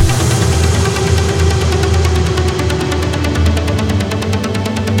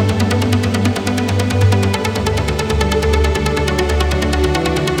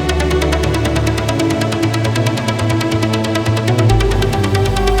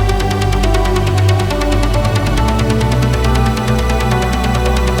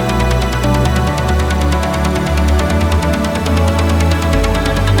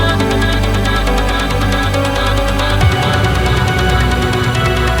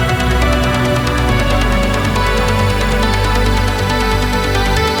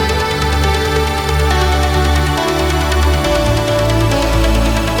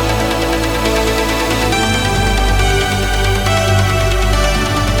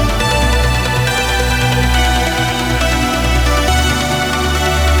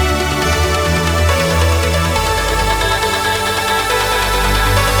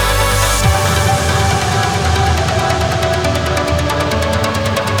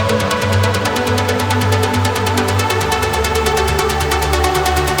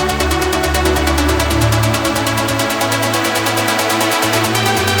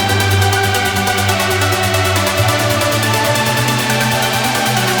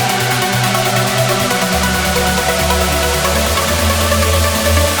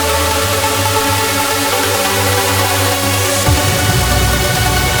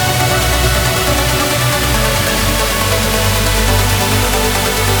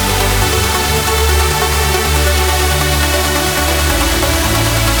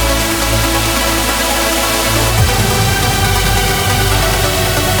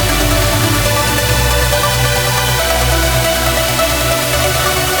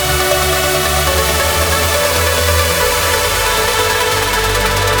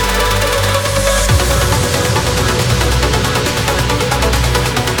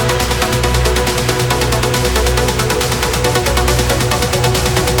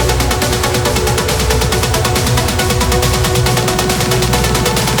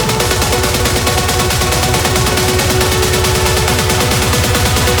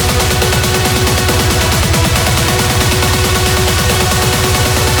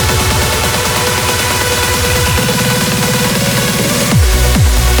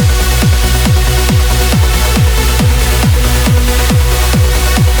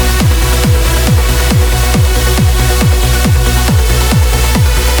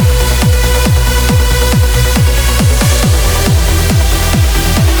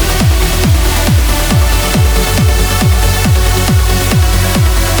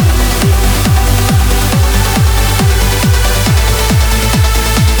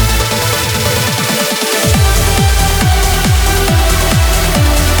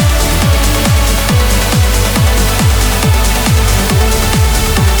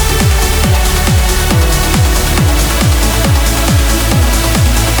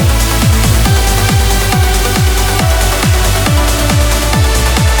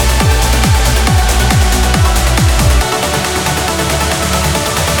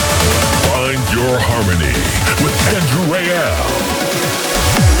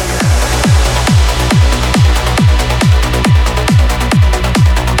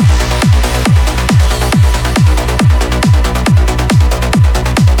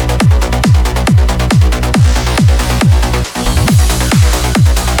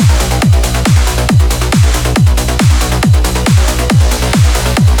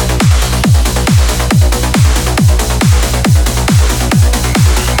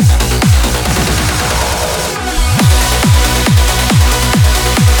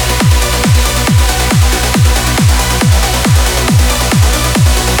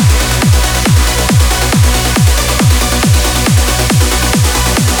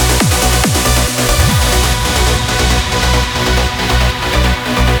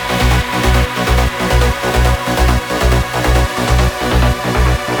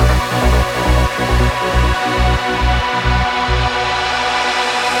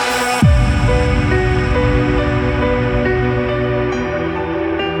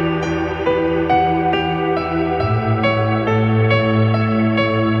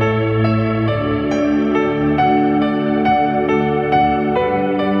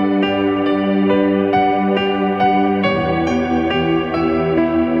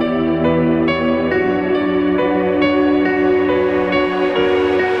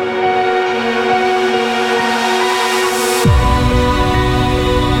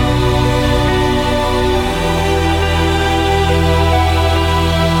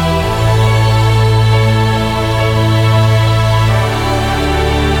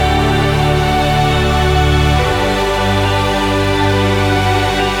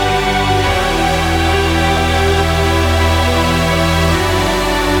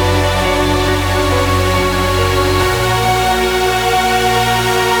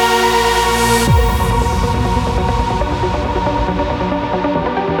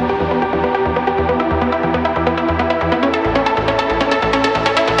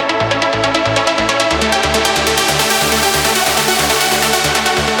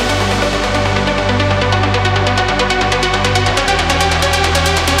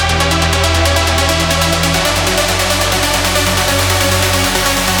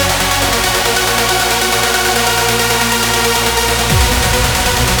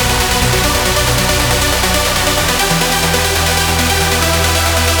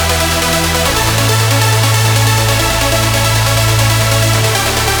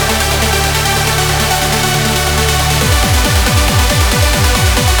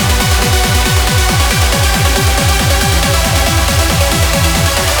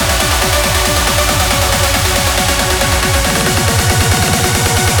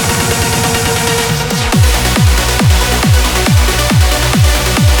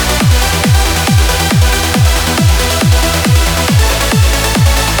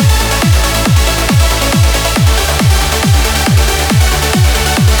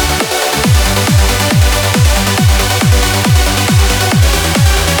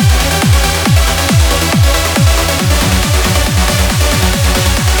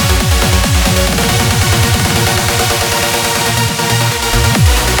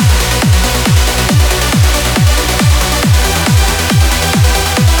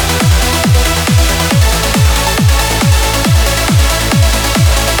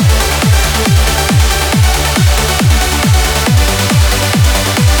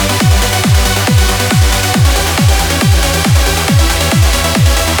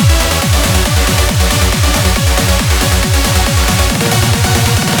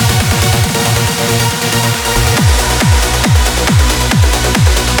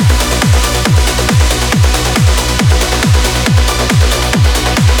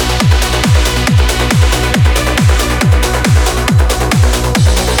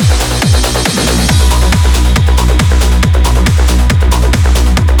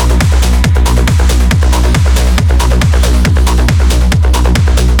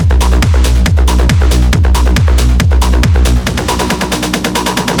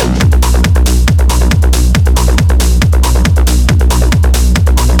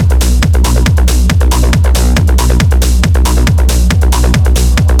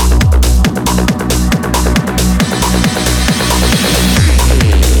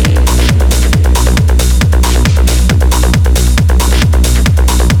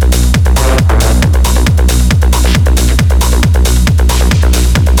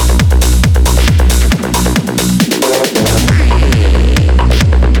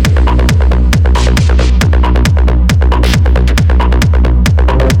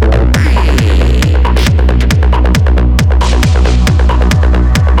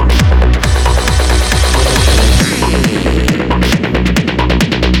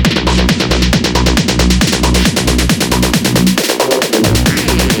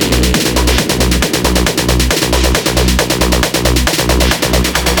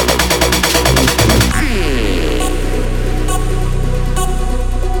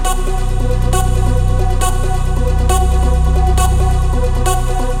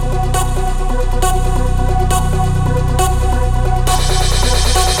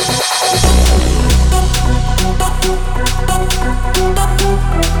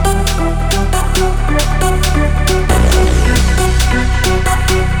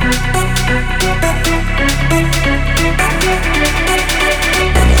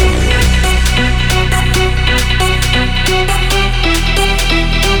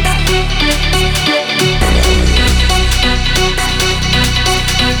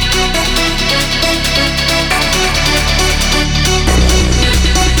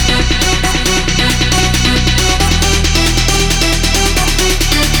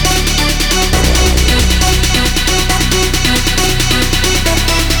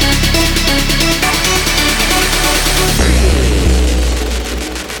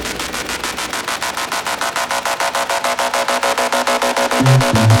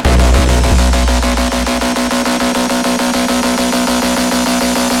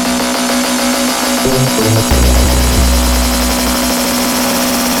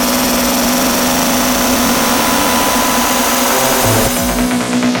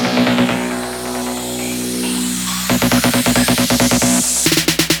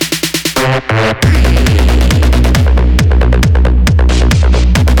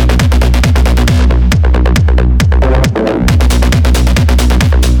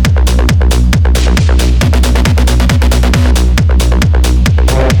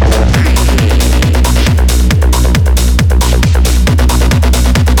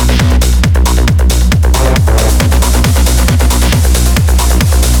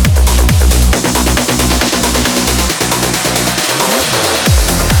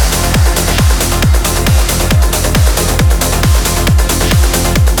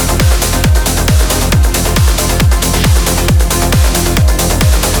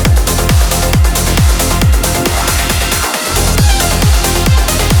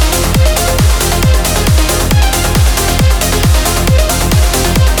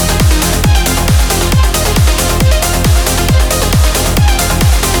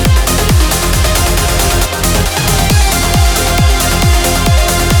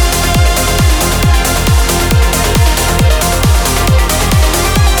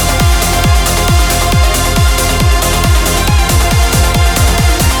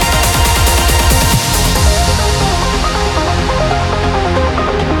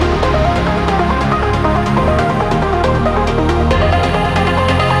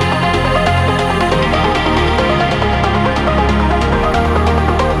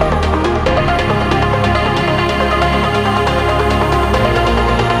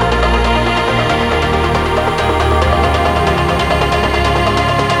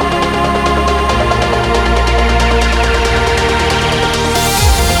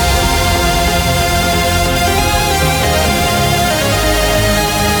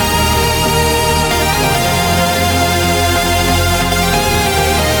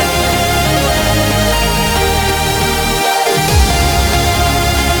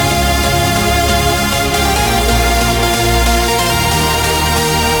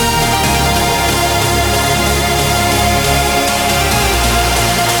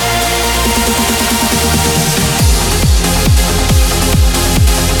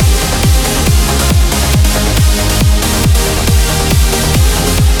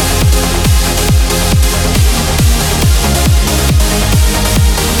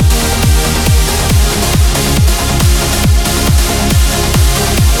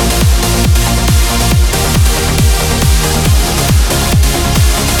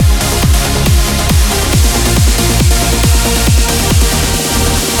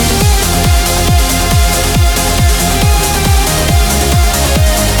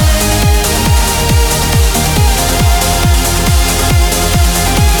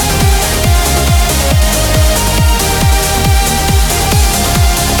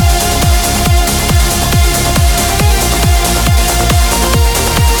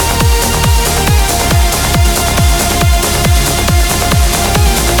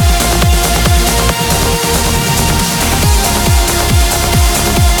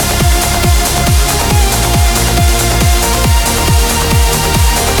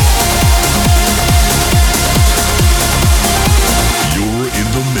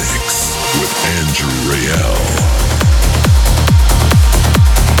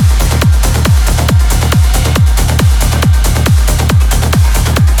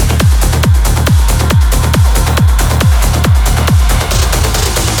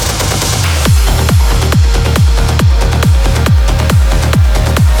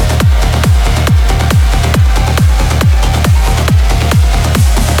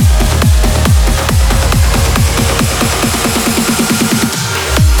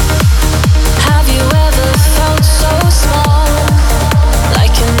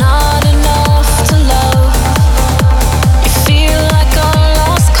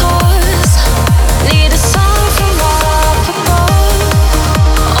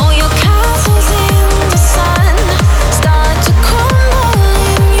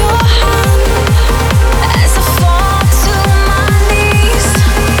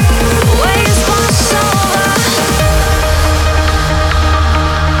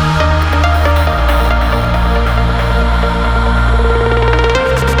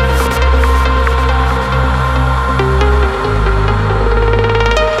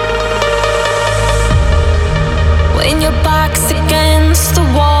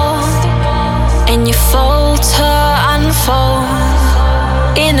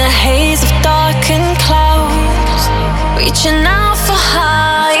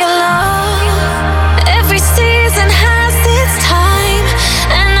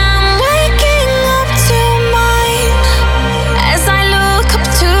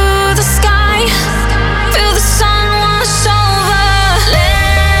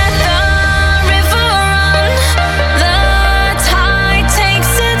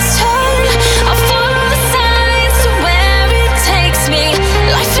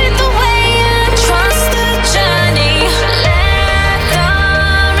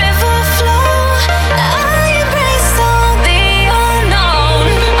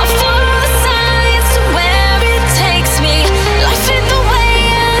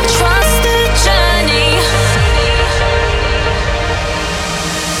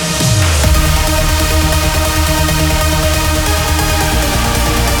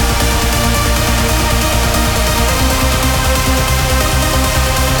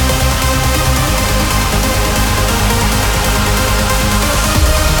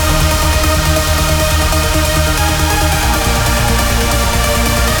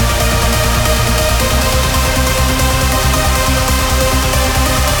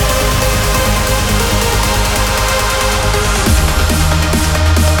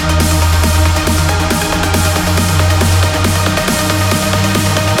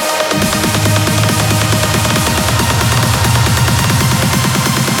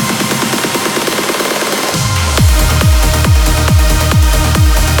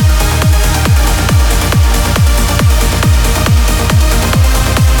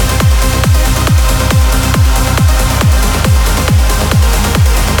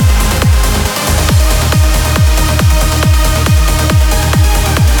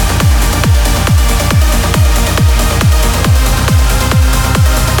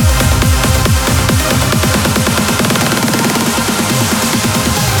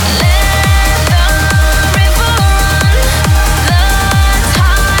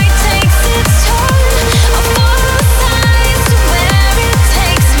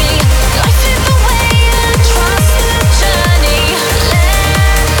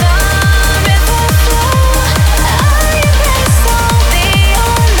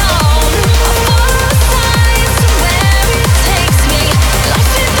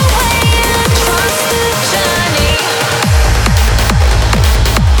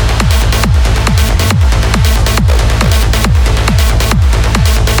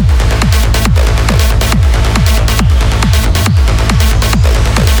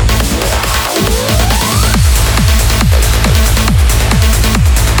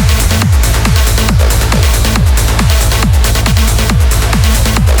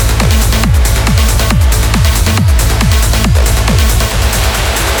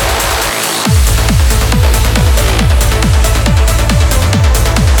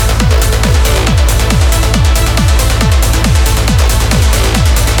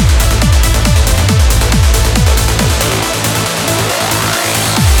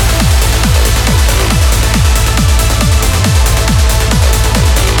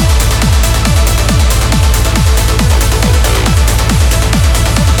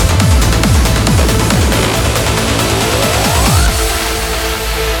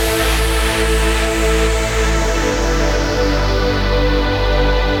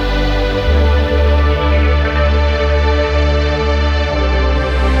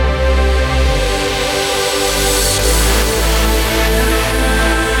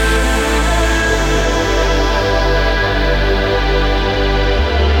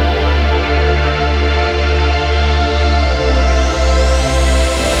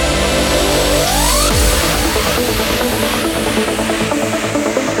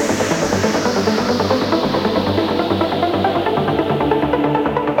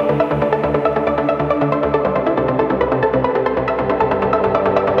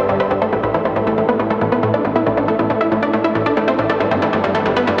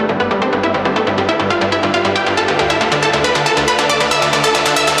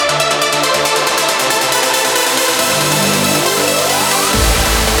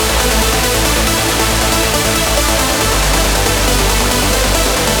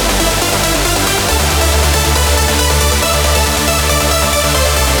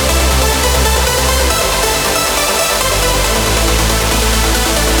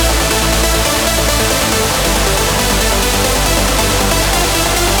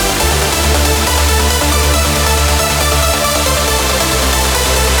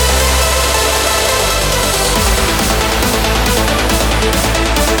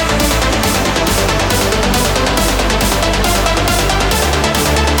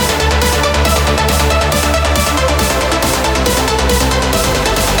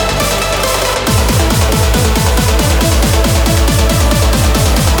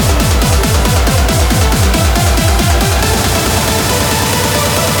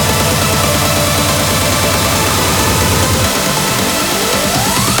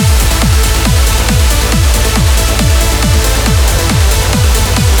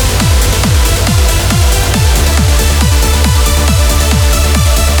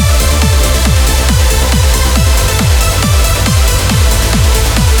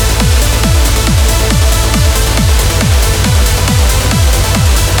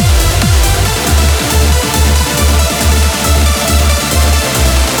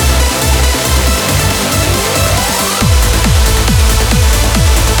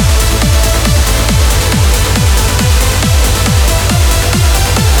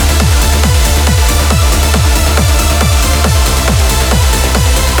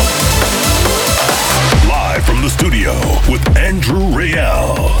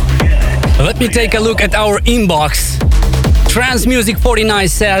 me take a look at our inbox. Trans Music 49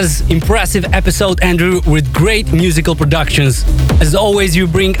 says, impressive episode, Andrew, with great musical productions. As always, you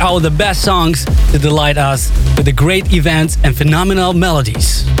bring out the best songs to delight us with the great events and phenomenal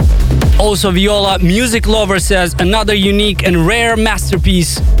melodies. Also, Viola Music Lover says, another unique and rare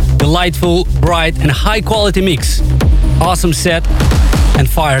masterpiece. Delightful, bright and high quality mix. Awesome set and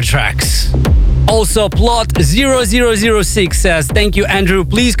fire tracks. Also, Plot 0006 says, thank you, Andrew.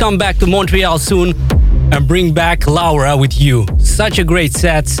 Please come back to Montreal soon and bring back Laura with you. Such a great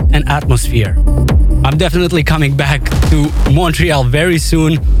set and atmosphere. I'm definitely coming back to Montreal very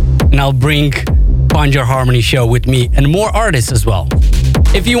soon, and I'll bring Find Your Harmony show with me and more artists as well.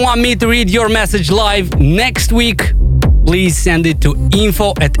 If you want me to read your message live next week, please send it to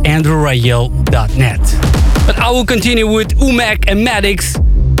info@andrewrayel.net. But I will continue with Umek and Maddox.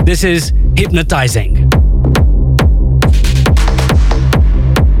 This is Hypnotizing.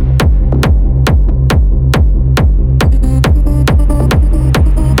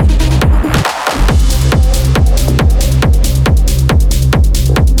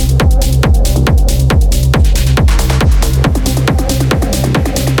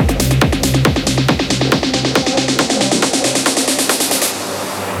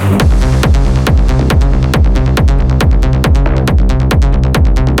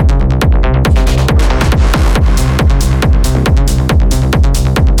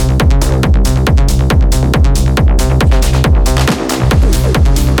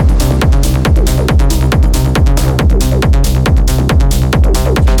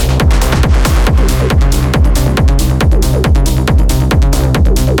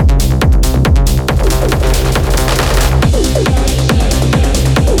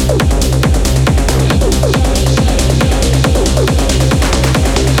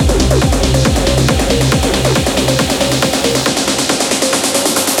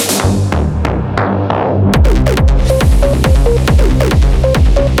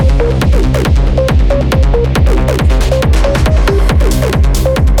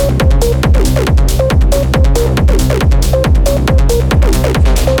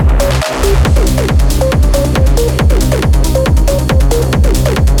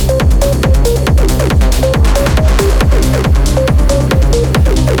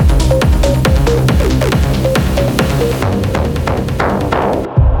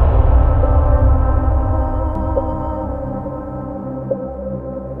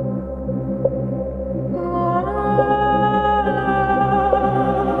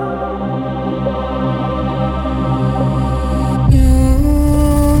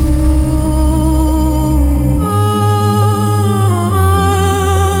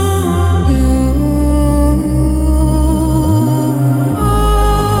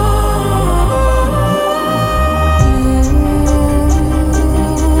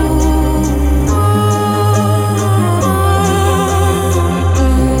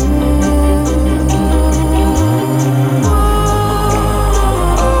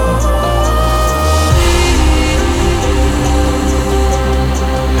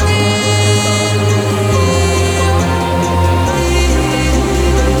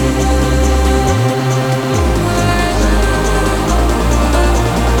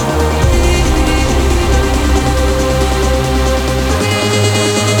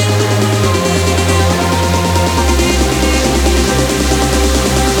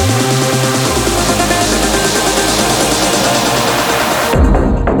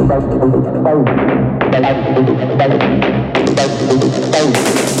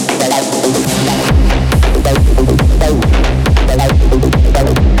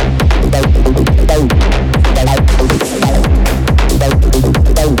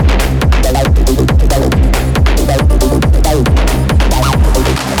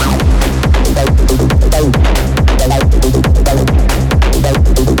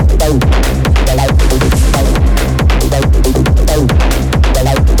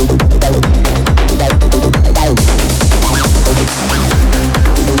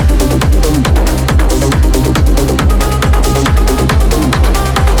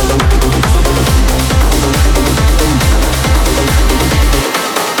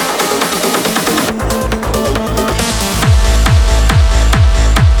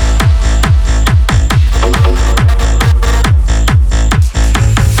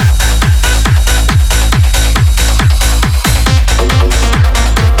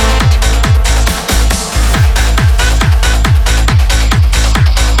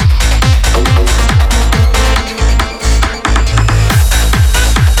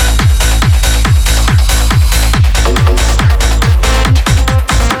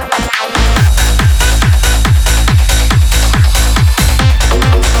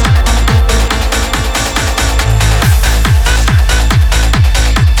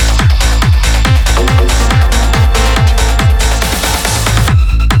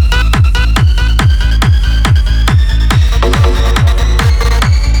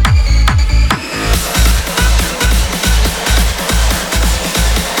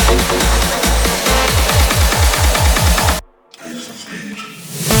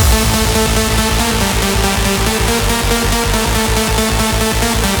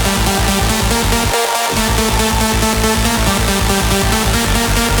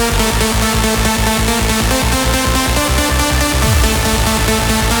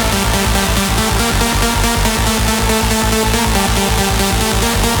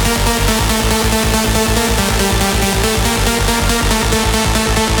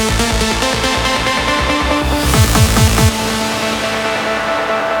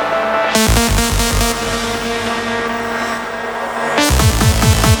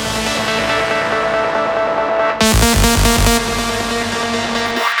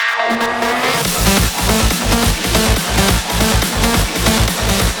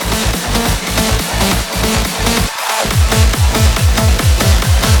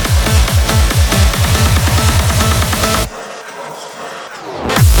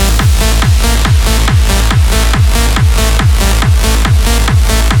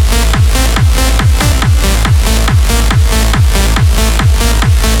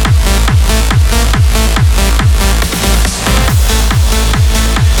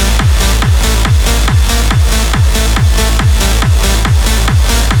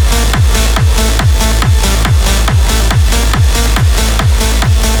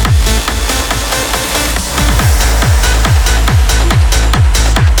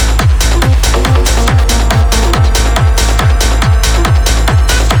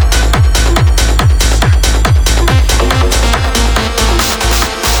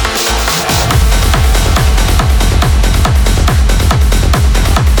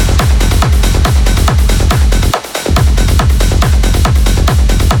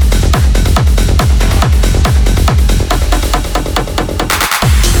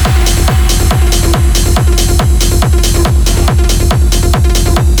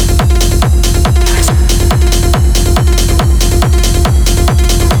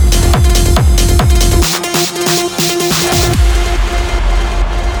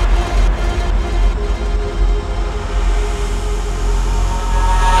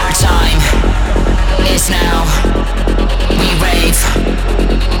 is now. We rave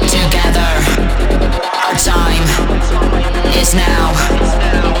together. Our time is now.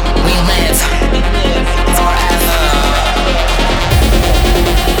 We live forever.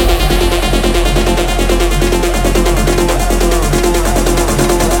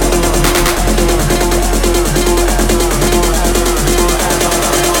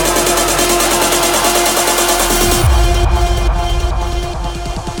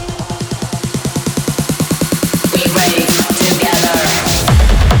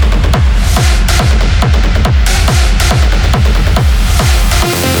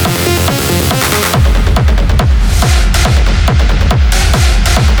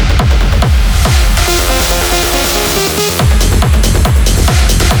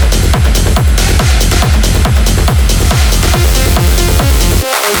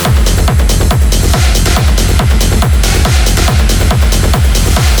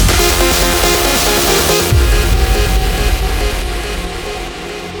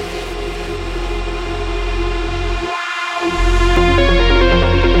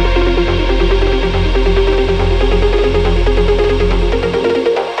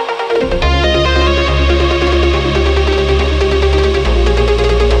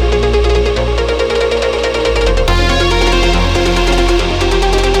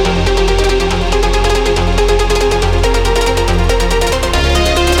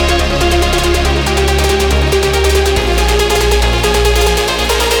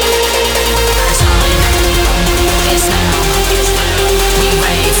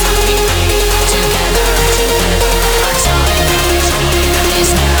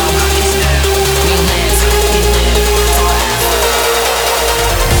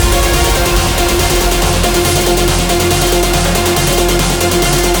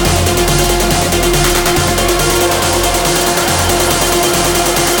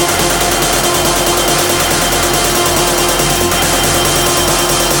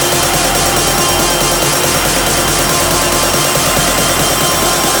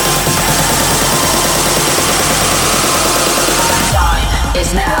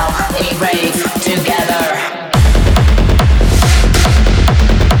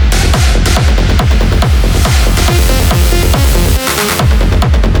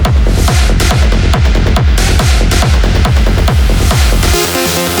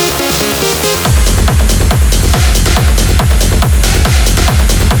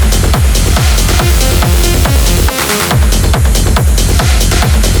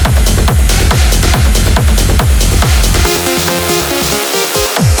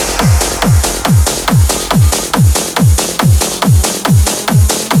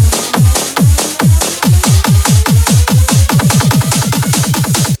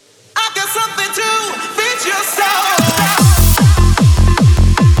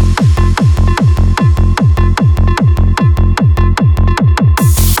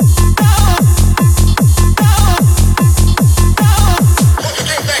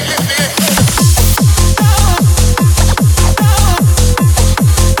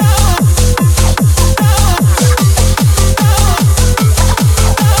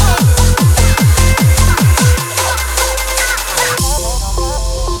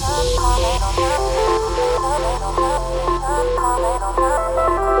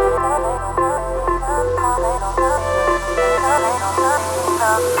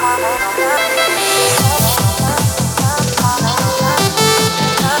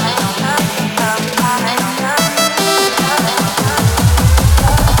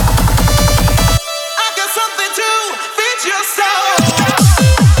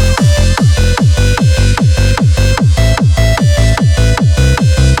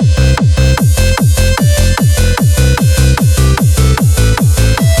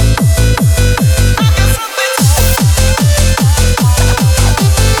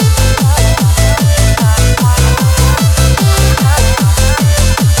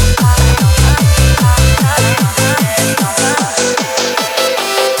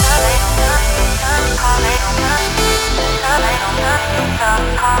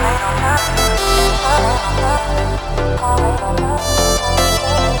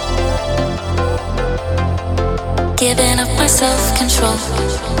 Giving up my self-control,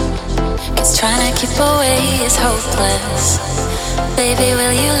 'cause trying to keep away is hopeless. Baby,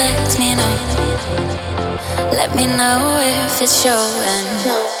 will you let me know? Let me know if it's showing.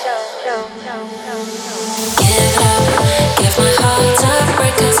 Give it up, give my heart a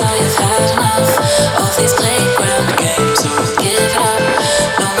break, 'cause all you've had enough of these playground games. So give it up,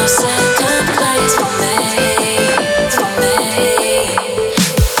 no more second place for me, for me.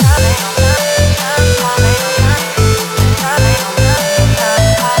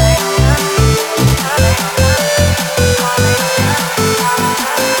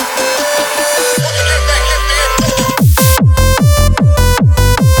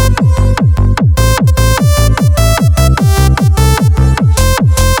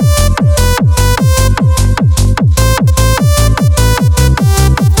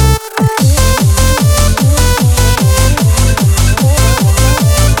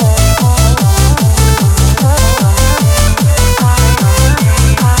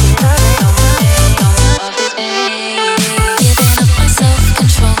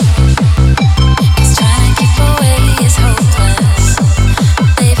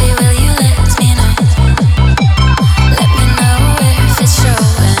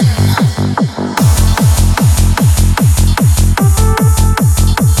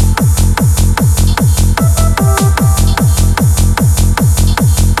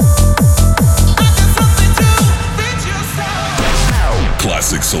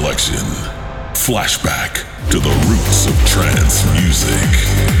 Classic selection. Flashback to the roots of trance music.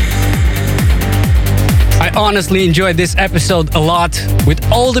 I honestly enjoyed this episode a lot with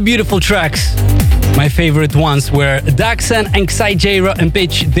all the beautiful tracks. My favorite ones were Daxan and XIRA and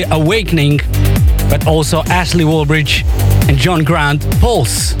Pitch The Awakening, but also Ashley Walbridge and John Grant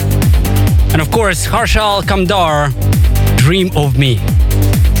Pulse. And of course, Harshal Kamdar, Dream of Me.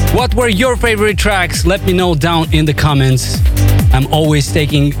 What were your favorite tracks? Let me know down in the comments. I'm always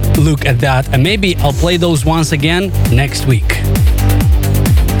taking a look at that, and maybe I'll play those once again next week.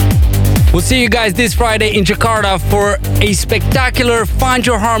 We'll see you guys this Friday in Jakarta for a spectacular Find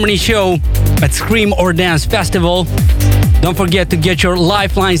Your Harmony show at Scream or Dance Festival. Don't forget to get your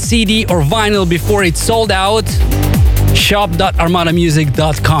Lifeline CD or vinyl before it's sold out.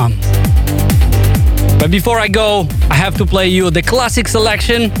 shop.armadamusic.com. But before I go, I have to play you the classic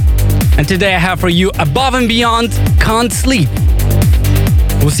selection. And today I have for you Above and Beyond, Can't Sleep.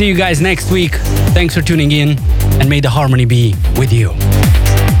 We'll see you guys next week. Thanks for tuning in, and may the harmony be with you.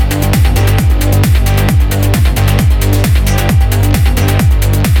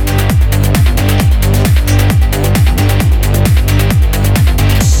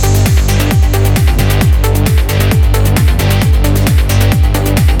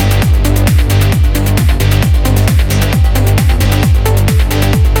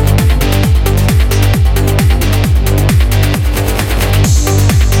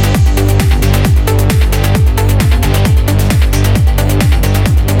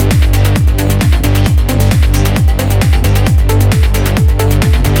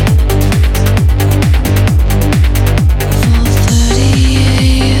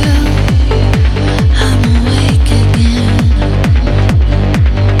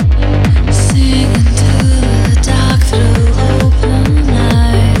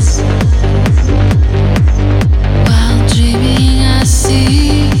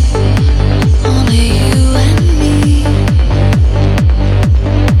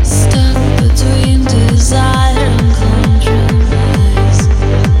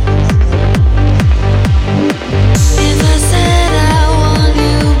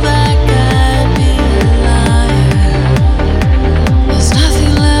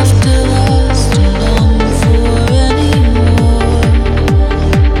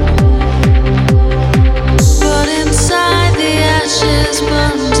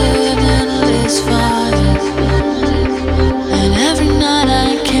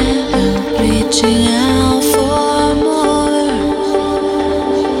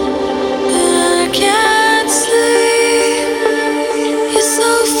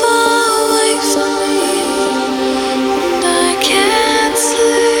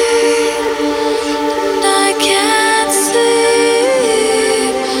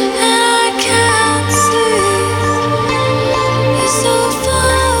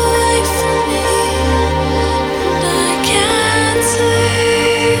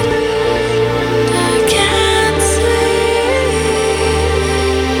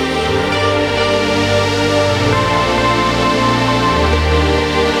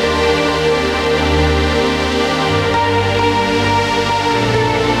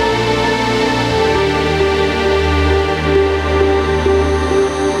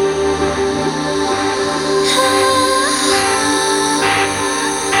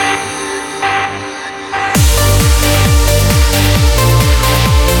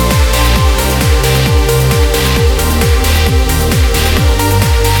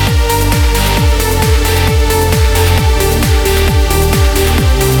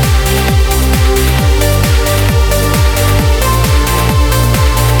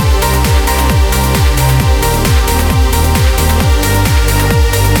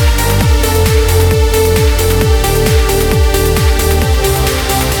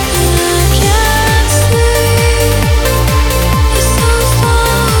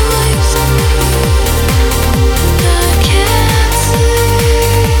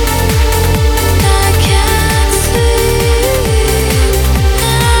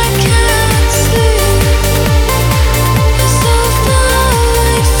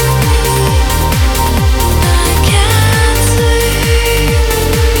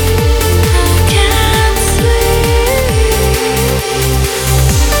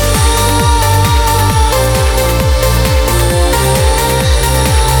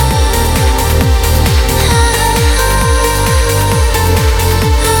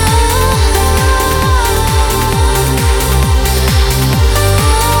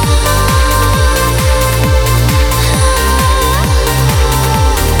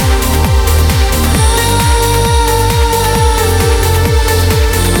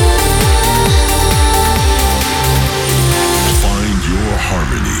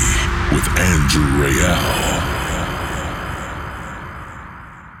 with Andrew Rayel.